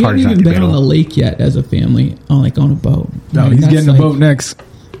 I mean, that we part haven't is not even been on debatable. a lake yet as a family, on a boat. No, I mean, he's that's getting a like- boat next.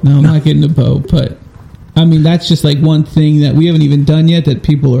 No, I'm not getting a boat, but I mean, that's just like one thing that we haven't even done yet that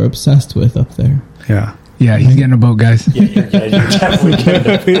people are obsessed with up there. Yeah, Yeah, he's getting a boat, guys. Yeah, you're definitely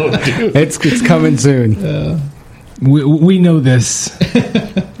getting a boat, dude. it's coming soon. We know this.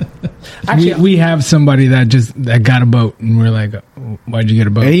 Actually, we have somebody that got a boat, and we're like, why'd you get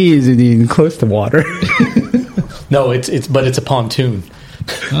a boat? And he isn't even close to water. no, it's a pontoon.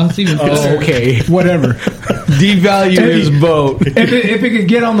 Oh, it's even better. Okay, Whatever. devalue his boat. if it could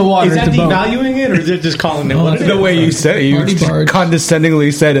get on the water, Is that it's a boat. devaluing it, or is it just calling it what it The is? way you said it, Party you barge.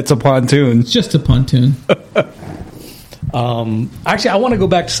 condescendingly said it's a pontoon. It's just a pontoon. Actually, I want to go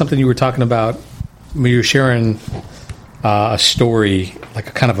back to something you were talking about when you were sharing a story, like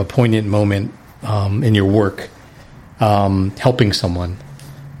a kind of a poignant moment in your work, helping someone.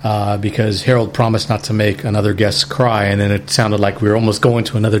 Because Harold promised not to make another guest cry, and then it sounded like we were almost going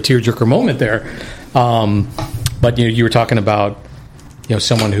to another tearjerker moment there. But you were talking about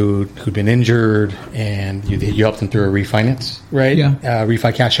someone who'd been injured, and you helped them through a refinance, right? Yeah.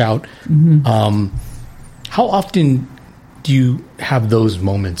 Refi cash out. Mm-hmm. How often do you have those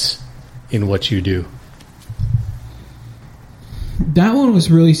moments in what you do? That one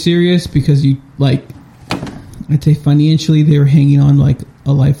was really serious because I'd say financially they were hanging on like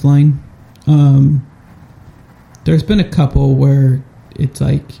a lifeline. There's been a couple where it's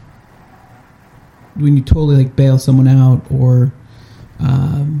like when you totally like bail someone out, or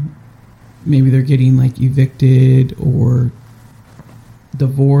maybe they're getting like evicted or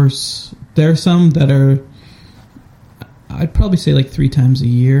divorce. There are some that are, I'd probably say like 3 times a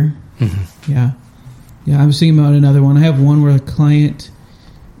year. Mm-hmm. Yeah. I was thinking about another one. I have one where a client,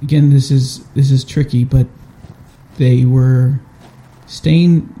 again, this is tricky, but they were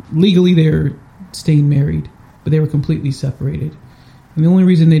legally they were staying married, but they were completely separated. And the only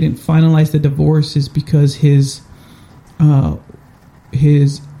reason they didn't finalize the divorce is because his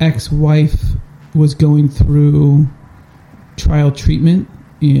ex-wife was going through trial treatment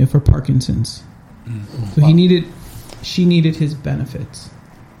for Parkinson's. So she needed his benefits,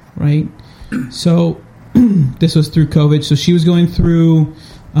 right? So this was through COVID. So she was going through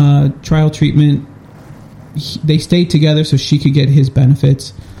trial treatment. They stayed together so she could get his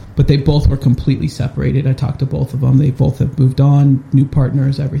benefits, but they both were completely separated. I talked to both of them. They both have moved on, new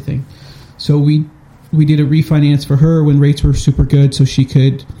partners, everything. So we did a refinance for her when rates were super good, so she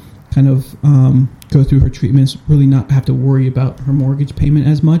could kind of go through her treatments, really not have to worry about her mortgage payment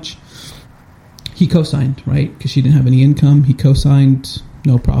as much. He co-signed, right? Because she didn't have any income. He co-signed,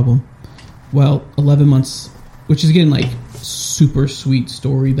 no problem. Well, 11 months, which is again like super sweet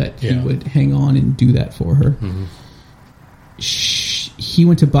story that he would hang on and do that for her. Mm-hmm. He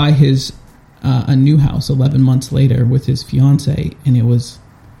went to buy his a new house 11 months later with his fiance, and it was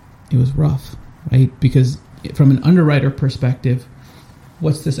rough, right? Because from an underwriter perspective,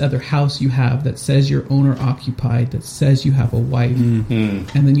 what's this other house you have that says you're owner occupied, that says you have a wife, and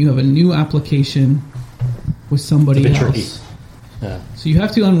then you have a new application with somebody else. Tricky. Yeah. So you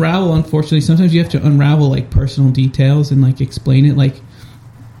have to unravel, unfortunately. Sometimes you have to unravel like personal details and like explain it, like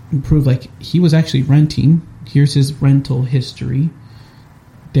prove like he was actually renting. Here's his rental history.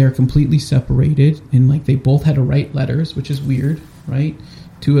 They're completely separated, and like they both had to write letters, which is weird, right?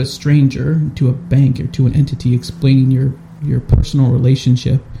 To a stranger, to a bank, or to an entity explaining your personal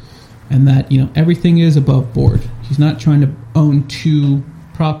relationship, and that everything is above board. He's not trying to own 2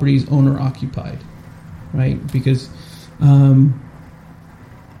 properties owner occupied, right? Because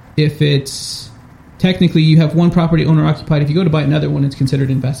if it's technically you have one property owner occupied, if you go to buy another one, it's considered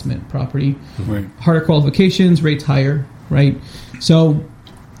investment property. Right. Harder qualifications, rates higher, right? So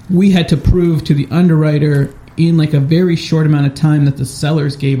we had to prove to the underwriter in like a very short amount of time that the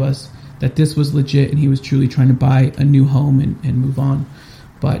sellers gave us that this was legit and he was truly trying to buy a new home and move on.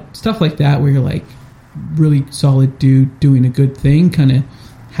 But stuff like that where you're like really solid dude doing a good thing kind of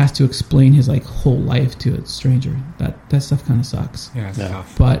has to explain his like whole life to a stranger. That stuff kind of sucks. Yeah, it's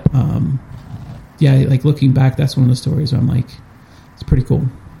tough. But like looking back, that's one of the stories where I'm like, it's pretty cool.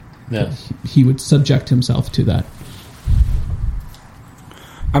 Yeah. He would subject himself to that.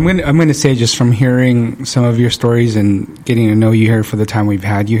 I'm gonna say, just from hearing some of your stories and getting to know you here for the time we've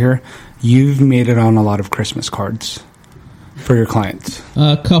had you here, you've made it on a lot of Christmas cards for your clients.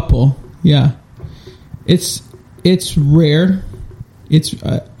 A couple, yeah. It's rare.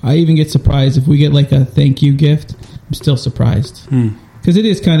 I even get surprised if we get like a thank you gift. I'm still surprised because it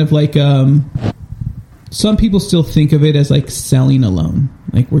is kind of like some people still think of it as like selling a loan,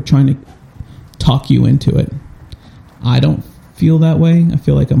 like we're trying to talk you into it. I don't feel that way. I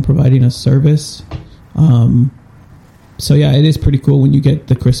feel like I'm providing a service. So yeah, it is pretty cool when you get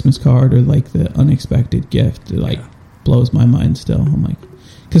the Christmas card or like the unexpected gift. It like blows my mind still. I'm like,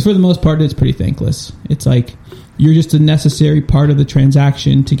 because for the most part, it's pretty thankless. It's like you're just a necessary part of the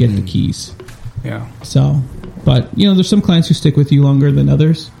transaction to get the keys. Yeah. So, but there's some clients who stick with you longer than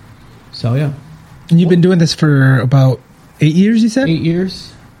others. So yeah. And you've been doing this for about 8 years, you said? 8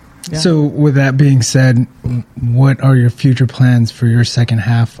 years. Yeah. So with that being said, what are your future plans for your second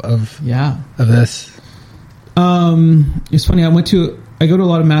half of this? It's funny. I go to a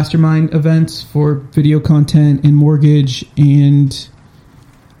lot of mastermind events for video content and mortgage, and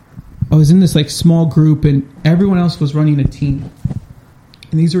I was in this like small group, and everyone else was running a team.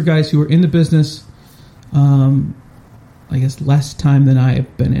 And these were guys who were in the business, I guess less time than I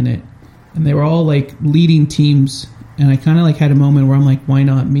have been in it. And they were all like leading teams. And I kind of like had a moment where I'm like, why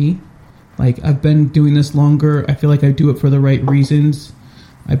not me? Like, I've been doing this longer. I feel like I do it for the right reasons.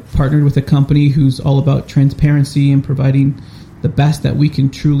 I partnered with a company who's all about transparency and providing the best that we can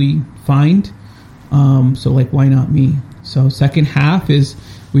truly find. So like, why not me? So second half is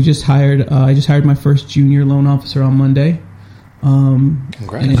I just hired my first junior loan officer on Monday.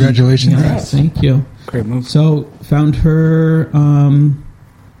 Congratulations. Yeah, thank you. Great move. So found her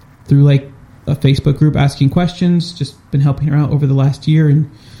through like a Facebook group asking questions, just been helping her out over the last year, and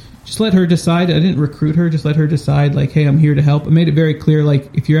just let her decide. I didn't recruit her, just let her decide like, hey, I'm here to help. I made it very clear, like,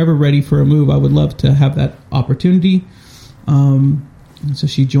 if you're ever ready for a move, I would love to have that opportunity. And so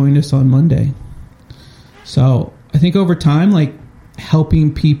she joined us on Monday. So I think over time, like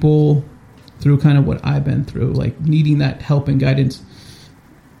helping people through kind of what I've been through, like needing that help and guidance.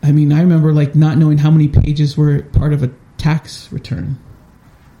 I mean, I remember like not knowing how many pages were part of a tax return,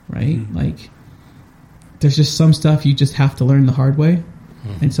 right? Mm-hmm. Like there's just some stuff you just have to learn the hard way.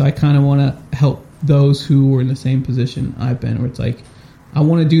 Mm-hmm. And so I kind of want to help those who were in the same position I've been, where it's like, I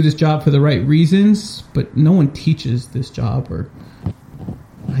want to do this job for the right reasons, but no one teaches this job. Or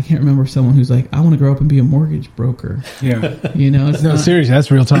I can't remember someone who's like, I want to grow up and be a mortgage broker. Yeah. It's no, seriously,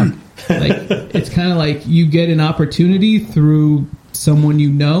 that's real talk. Like, it's kind of like you get an opportunity through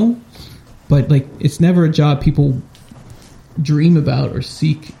someone but like it's never a job people dream about or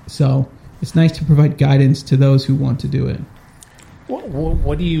seek. So it's nice to provide guidance to those who want to do it.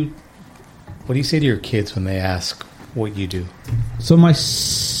 What do you say to your kids when they ask what you do? So my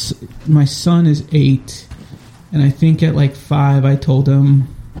son is 8, and I think at like 5 I told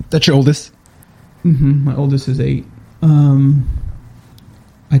him. That's your oldest? Mm-hmm, my oldest is 8.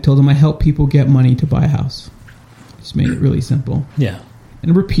 I told him I help people get money to buy a house. Just made it really simple. Yeah.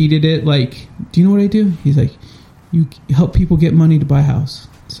 And repeated it like, do you know what I do? He's like, you help people get money to buy a house.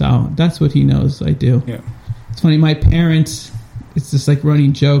 So that's what he knows I do. Yeah. It's funny, my parents, it's this like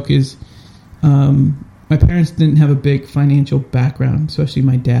running joke is, my parents didn't have a big financial background, especially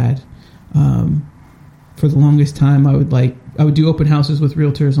my dad. For the longest time, I would do open houses with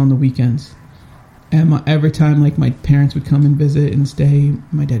realtors on the weekends. And every time like my parents would come and visit and stay,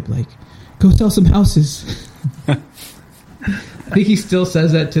 my dad would be like, go sell some houses. I think he still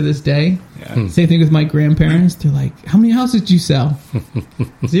says that to this day. Yeah. Same thing with my grandparents. They're like, how many houses did you sell?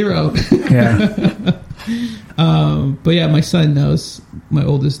 0. Yeah. But yeah, my son knows. My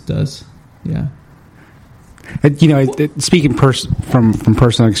oldest does. Yeah. Speaking from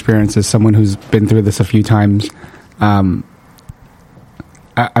personal experience as someone who's been through this a few times, I'm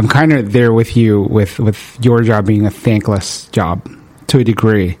kind of there with you with your job being a thankless job to a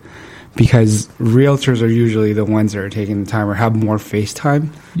degree, because realtors are usually the ones that are taking the time or have more face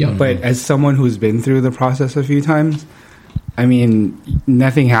time. Yep. But as someone who's been through the process a few times, I mean,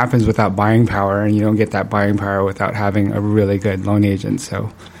 nothing happens without buying power, and you don't get that buying power without having a really good loan agent.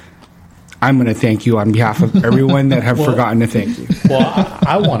 So I'm going to thank you on behalf of everyone that have forgotten to thank you. Well,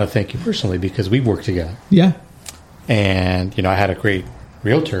 I want to thank you personally because we worked together. Yeah. And, I had a great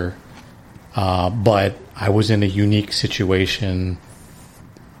realtor, but I was in a unique situation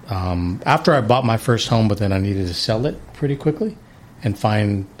after I bought my first home, but then I needed to sell it pretty quickly and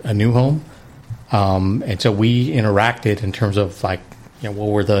find a new home. And so we interacted in terms of like, what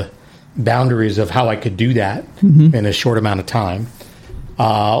were the boundaries of how I could do that in a short amount of time.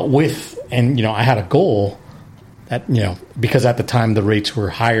 I had a goal that, because at the time the rates were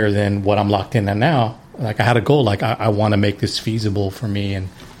higher than what I'm locked in at now. Like I had a goal, like I want to make this feasible for me and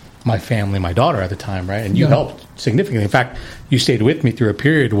my family, my daughter at the time, right? And you helped significantly. In fact, you stayed with me through a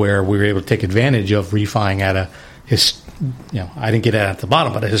period where we were able to take advantage of refining at I didn't get it at the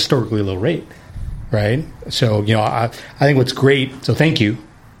bottom, but a historically low rate, right? So, I think what's great, so thank you.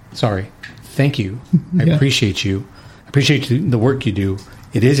 Thank you. I appreciate you. I appreciate the work you do.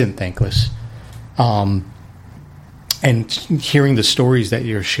 It isn't thankless. And hearing the stories that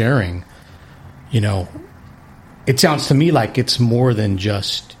you're sharing, it sounds to me like it's more than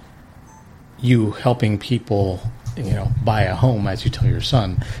just you helping people, buy a home, as you tell your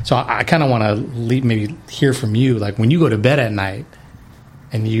son. So I kind of want to maybe hear from you, like when you go to bed at night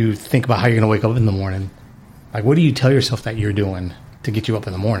and you think about how you're going to wake up in the morning, like what do you tell yourself that you're doing to get you up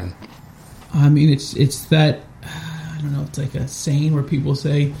in the morning? I mean, it's that, I don't know, it's like a saying where people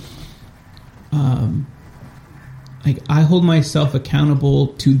say, like I hold myself accountable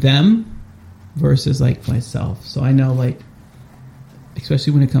to them versus like myself. So I know, like,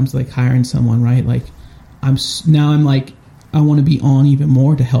 especially when it comes to like hiring someone, right? Like I'm like, I want to be on even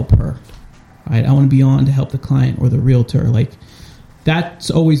more to help her, right? I want to be on to help the client or the realtor. Like that's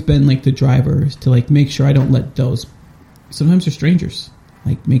always been like the driver, is to like make sure I don't let those, sometimes they're strangers,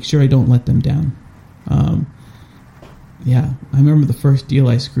 like make sure I don't let them down. Yeah, I remember the first deal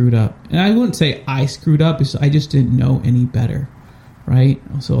I screwed up. And I wouldn't say I screwed up, I just didn't know any better, right?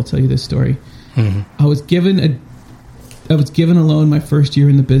 So I'll tell you this story. Mm-hmm. I was given a loan my first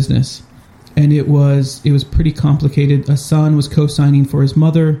year in the business, and it was pretty complicated. A son was co-signing for his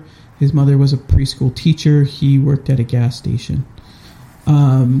mother. His mother was a preschool teacher. He worked at a gas station.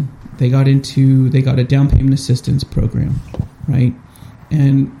 They got a down payment assistance program, right?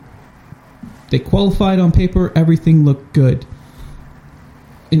 And they qualified on paper. Everything looked good.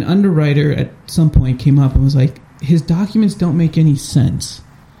 An underwriter at some point came up and was like, his documents don't make any sense.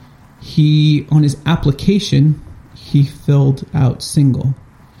 On his application, he filled out single.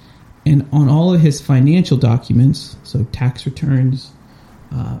 And on all of his financial documents, so tax returns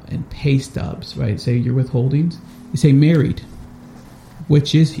and pay stubs, right? Say your withholdings, you say married.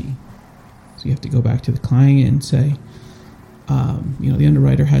 Which is he? So you have to go back to the client and say, the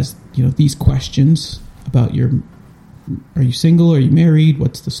underwriter has, these questions about are you single? Are you married?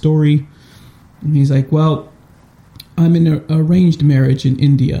 What's the story? And he's like, well, I'm in an arranged marriage in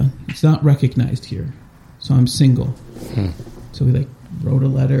India. It's not recognized here. So I'm single. So we wrote a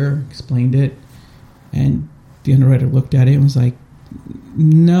letter, explained it. And the underwriter looked at it and was like,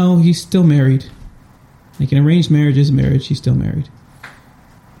 no, he's still married. Like an arranged marriage is a marriage. He's still married.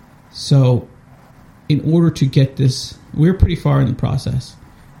 So in order to get this, we're pretty far in the process.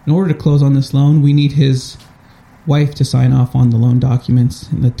 In order to close on this loan, we need his wife to sign off on the loan documents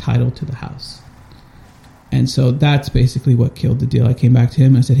and the title to the house. And so that's basically what killed the deal. I came back to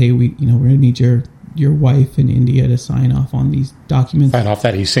him and I said, hey, we're going to need your wife in India to sign off on these documents. Sign off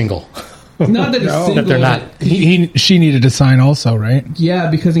that he's single. Not that he's single. That they're not. She needed to sign also, right? Yeah,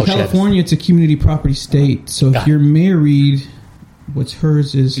 because in California, it's a community property state. So if you're married, what's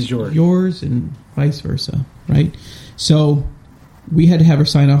hers is yours and vice versa, right? So we had to have her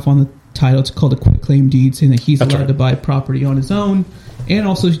sign off on the title. It's called a quitclaim deed, saying that he's allowed to buy property on his own. And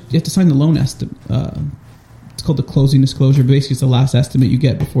also, you have to sign the loan estimate. It's called the closing disclosure. Basically, it's the last estimate you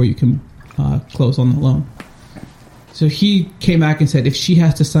get before you can close on the loan. So he came back and said, if she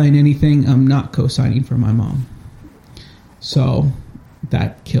has to sign anything, I'm not co-signing for my mom. So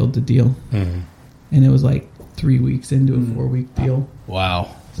that killed the deal. Mm-hmm. And it was like 3 weeks into a 4-week deal.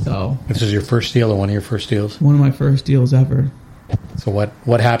 Wow. So this is your first deal or one of your first deals? One of my first deals ever. So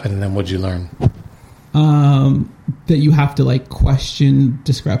what happened and then what did you learn? That you have to question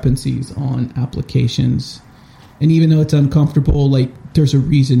discrepancies on applications. And even though it's uncomfortable, there's a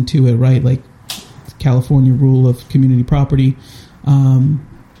reason to it, right? Like California rule of community property. And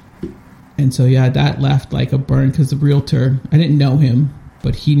so, yeah, that left a burn because the realtor, I didn't know him,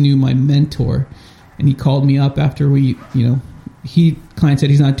 but he knew my mentor. And he called me up after we, client said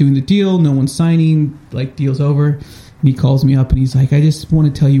he's not doing the deal. No one's signing, deal's over. And he calls me up and he's like, I just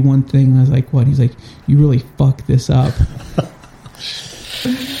want to tell you one thing. And I was like, what? He's like, you really fucked this up.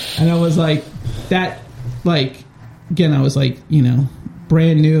 And I was like, again, I was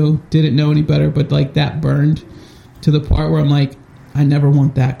brand new, didn't know any better, but that burned to the part where I'm like, I never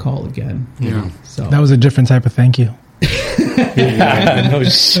want that call again. Yeah. So that was a different type of thank you. Yeah, no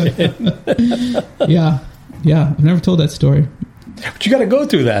shit. Yeah. I've never told that story. But you got to go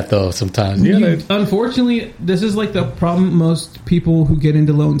through that though sometimes. Unfortunately, this is the problem most people who get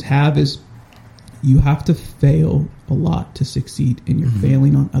into loans have is you have to fail a lot to succeed, and you're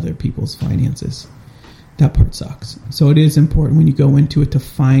failing on other people's finances. That part sucks. So it is important when you go into it to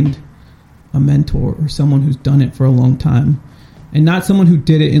find a mentor or someone who's done it for a long time, and not someone who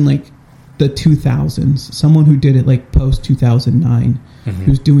did it in the 2000s, someone who did it post 2009,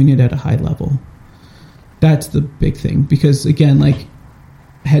 who's doing it at a high level. That's the big thing, because again,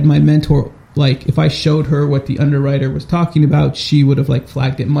 had my mentor, if I showed her what the underwriter was talking about, she would have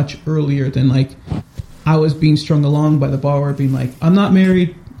flagged it much earlier than I was being strung along by the borrower being I'm not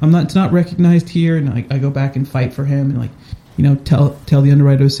married, it's not recognized here. And I go back and fight for him and like, you know, tell the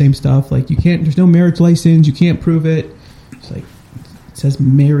underwriter the same stuff. Like, you can't, there's no marriage license. You can't prove it. It's like, it says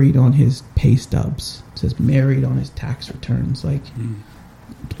married on his pay stubs. It says married on his tax returns. Like,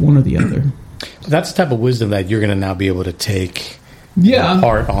 it's one or the other. So that's the type of wisdom that you're going to now be able to take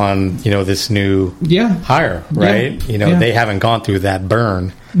part on, you know, this new hire, right? Yeah. You know, they haven't gone through that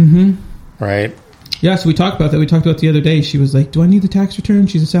burn, right? Yeah, so we talked about that. We talked about the other day. She was like, do I need the tax return?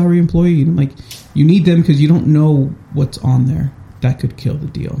 She's a salary employee. And I'm like, you need them because you don't know what's on there. That could kill the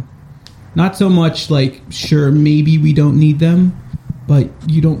deal. Not so much like, sure, maybe we don't need them, but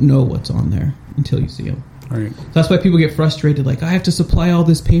you don't know what's on there until you see them. Right. So that's why people get frustrated. Like, I have to supply all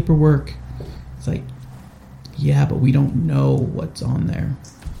this paperwork. It's like, yeah, but we don't know what's on there.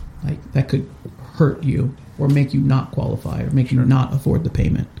 Like, that could hurt you or make you not qualify or make you not afford the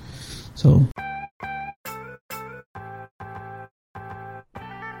payment. So...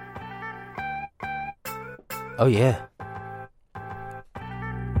 Oh yeah.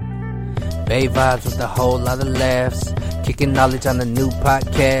 Bay vibes with a whole lot of laughs. Kicking knowledge on the new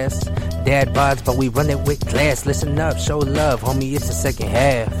podcast. Dad vibes, but we run it with class. Listen up, show love, homie, it's the second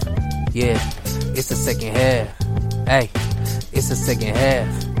half. Yeah, it's the second half. Hey, it's the second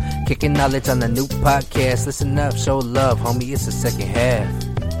half. Kicking knowledge on the new podcast. Listen up, show love, homie, it's the second half.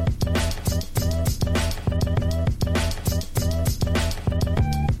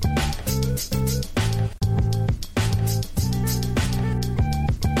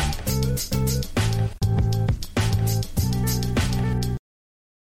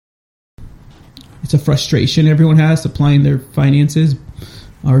 It's a frustration everyone has supplying their finances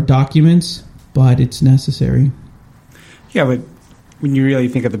or documents, but it's necessary. Yeah, but when you really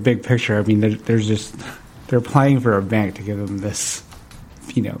think of the big picture, I mean, they're applying for a bank to give them this,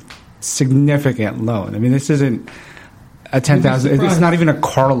 you know, significant loan. I mean, this isn't a $10,000. It's not even a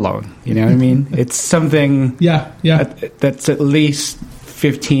car loan. You know what I mean? It's something. That's at least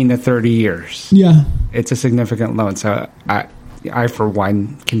 15 to 30 years. Yeah, it's a significant loan. So I, for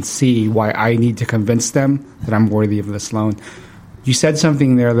one, can see why I need to convince them that I'm worthy of this loan. You said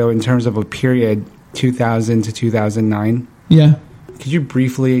something there, though, in terms of a period, 2000 to 2009. Yeah. Could you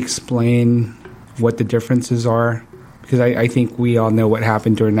briefly explain what the differences are? Because I think we all know what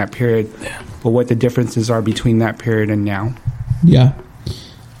happened during that period, but what the differences are between that period and now. Yeah.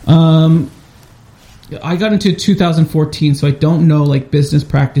 I got into 2014, so I don't know, like, business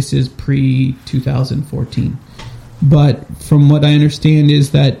practices pre-2014. But from what I understand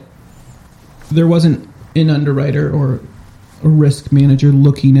is that there wasn't an underwriter or a risk manager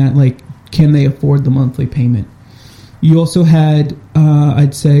looking at, like, can they afford the monthly payment? You also had,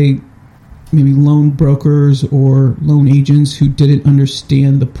 I'd say, maybe loan brokers or loan agents who didn't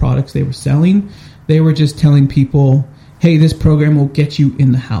understand the products they were selling. They were just telling people, hey, this program will get you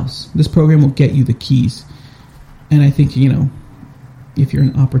in the house. This program will get you the keys. And I think, you know, if you're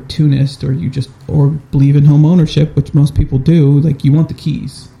an opportunist or believe in home ownership, which most people do, like, you want the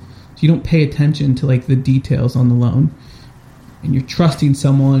keys. So you don't pay attention to, like, the details on the loan. And you're trusting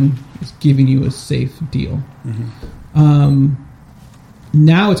someone is giving you a safe deal.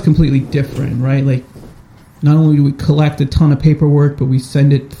 Now it's completely different, right? Like, not only do we collect a ton of paperwork, but we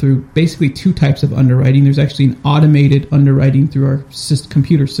send it through basically two types of underwriting. There's actually an automated underwriting through our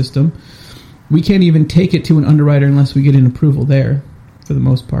computer system. We can't even take it to an underwriter unless we get an approval there, for the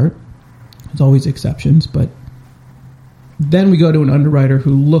most part. There's always exceptions, but then we go to an underwriter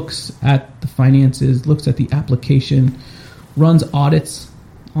who looks at the finances, looks at the application, runs audits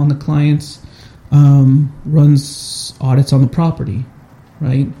on the clients, runs audits on the property,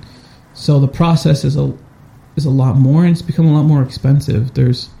 right? So the process is a lot more, and it's become a lot more expensive.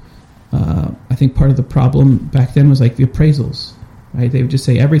 There's, I think part of the problem back then was like the appraisals, right? They would just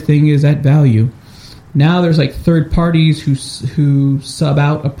say everything is at value. Now there's like third parties who sub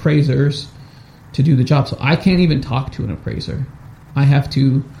out appraisers to do the job. So I can't even talk to an appraiser. I have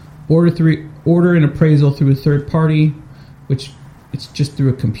to order an appraisal through a third party, which it's just through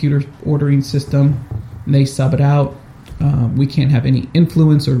a computer ordering system, and they sub it out. We can't have any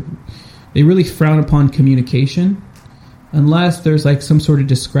influence, or they really frown upon communication unless there's like some sort of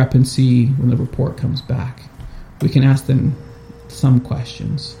discrepancy when the report comes back. We can ask them some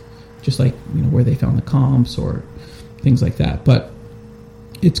questions, just like, you know, where they found the comps or things like that. But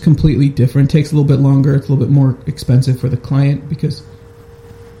it's completely different. It takes a little bit longer. It's a little bit more expensive for the client because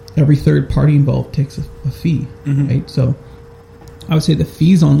every third party involved takes a fee, right? So I would say the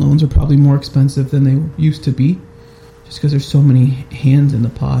fees on loans are probably more expensive than they used to be, just because there's so many hands in the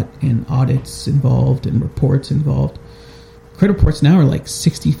pot and audits involved and reports involved. Credit reports now are like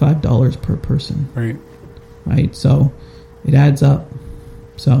 $65 per person. Right. Right? So it adds up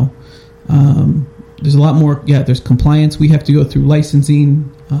So there's a lot more. Yeah, there's compliance. We have to go through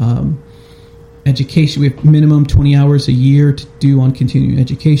licensing, education. We have minimum 20 hours a year to do on continuing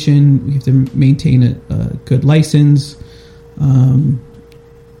education. We have to maintain a good license.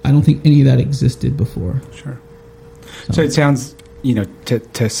 I don't think any of that existed before. Sure. So it sounds,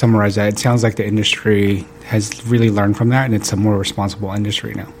 to summarize that, it sounds like the industry has really learned from that, and it's a more responsible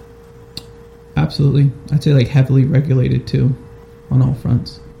industry now. Absolutely. I'd say like heavily regulated too on all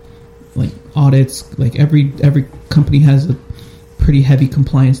fronts. Like audits, like every company has a pretty heavy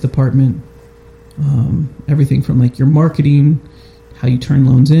compliance department. Everything from like your marketing, how you turn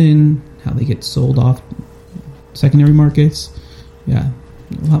loans in, how they get sold off secondary markets. Yeah,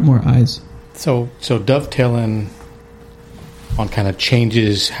 a lot more eyes. So dovetailing on kind of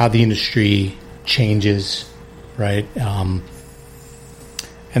changes, how the industry changes, right? And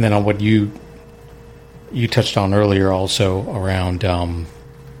then on what you touched on earlier also around,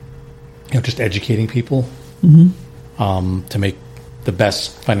 just educating people to make the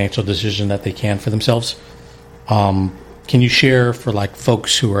best financial decision that they can for themselves. Can you share for like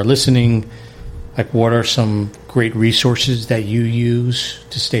folks who are listening, like what are some great resources that you use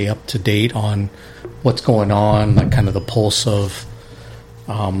to stay up to date on what's going on, like kind of the pulse of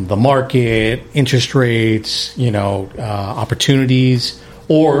the market, interest rates, opportunities,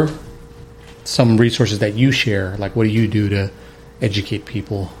 or some resources that you share, like what do you do to educate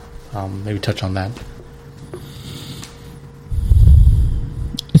people? Maybe touch on that.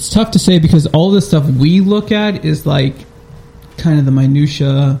 It's tough to say because all the stuff we look at is like kind of the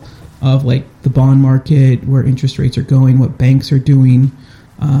minutia of like the bond market, where interest rates are going, what banks are doing.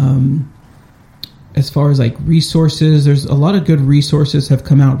 As far as like resources, there's a lot of good resources have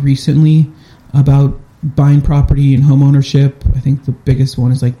come out recently about buying property and home ownership. I think the biggest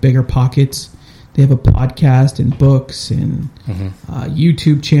one is like Bigger Pockets. They have a podcast and books and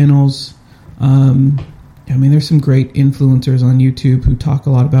YouTube channels. There's some great influencers on YouTube who talk a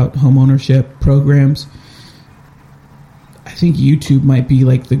lot about home ownership programs. I think YouTube might be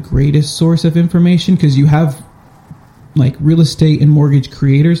like the greatest source of information because you have like real estate and mortgage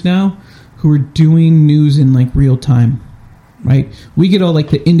creators now who are doing news in like real time, right? We get all like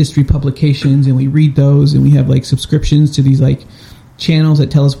the industry publications and we read those, and we have like subscriptions to these like channels that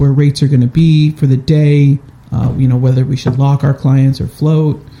tell us where rates are going to be for the day, whether we should lock our clients or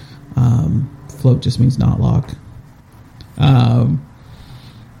float. Float just means not lock.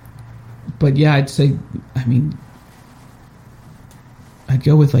 But yeah, I'd say, I'd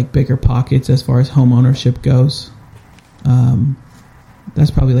go with like Bigger Pockets as far as home ownership goes.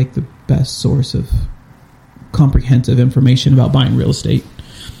 That's probably like the best source of comprehensive information about buying real estate.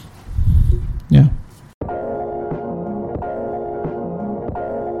 Yeah.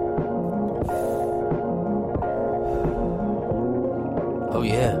 Oh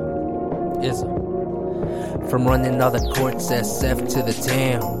yeah, from running all the courts SF to the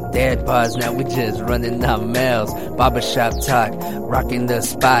town. Dad bars, now we just running our mouths. Barbershop talk, rocking the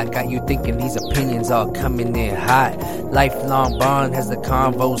spot. Got you thinking these opinions all coming in hot. Lifelong bond has the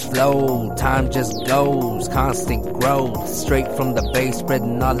convos flow. Time just goes, constant growth. Straight from the base,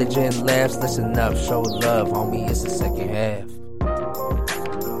 spreading knowledge and laughs. Listen up, show love, homie, it's the second half.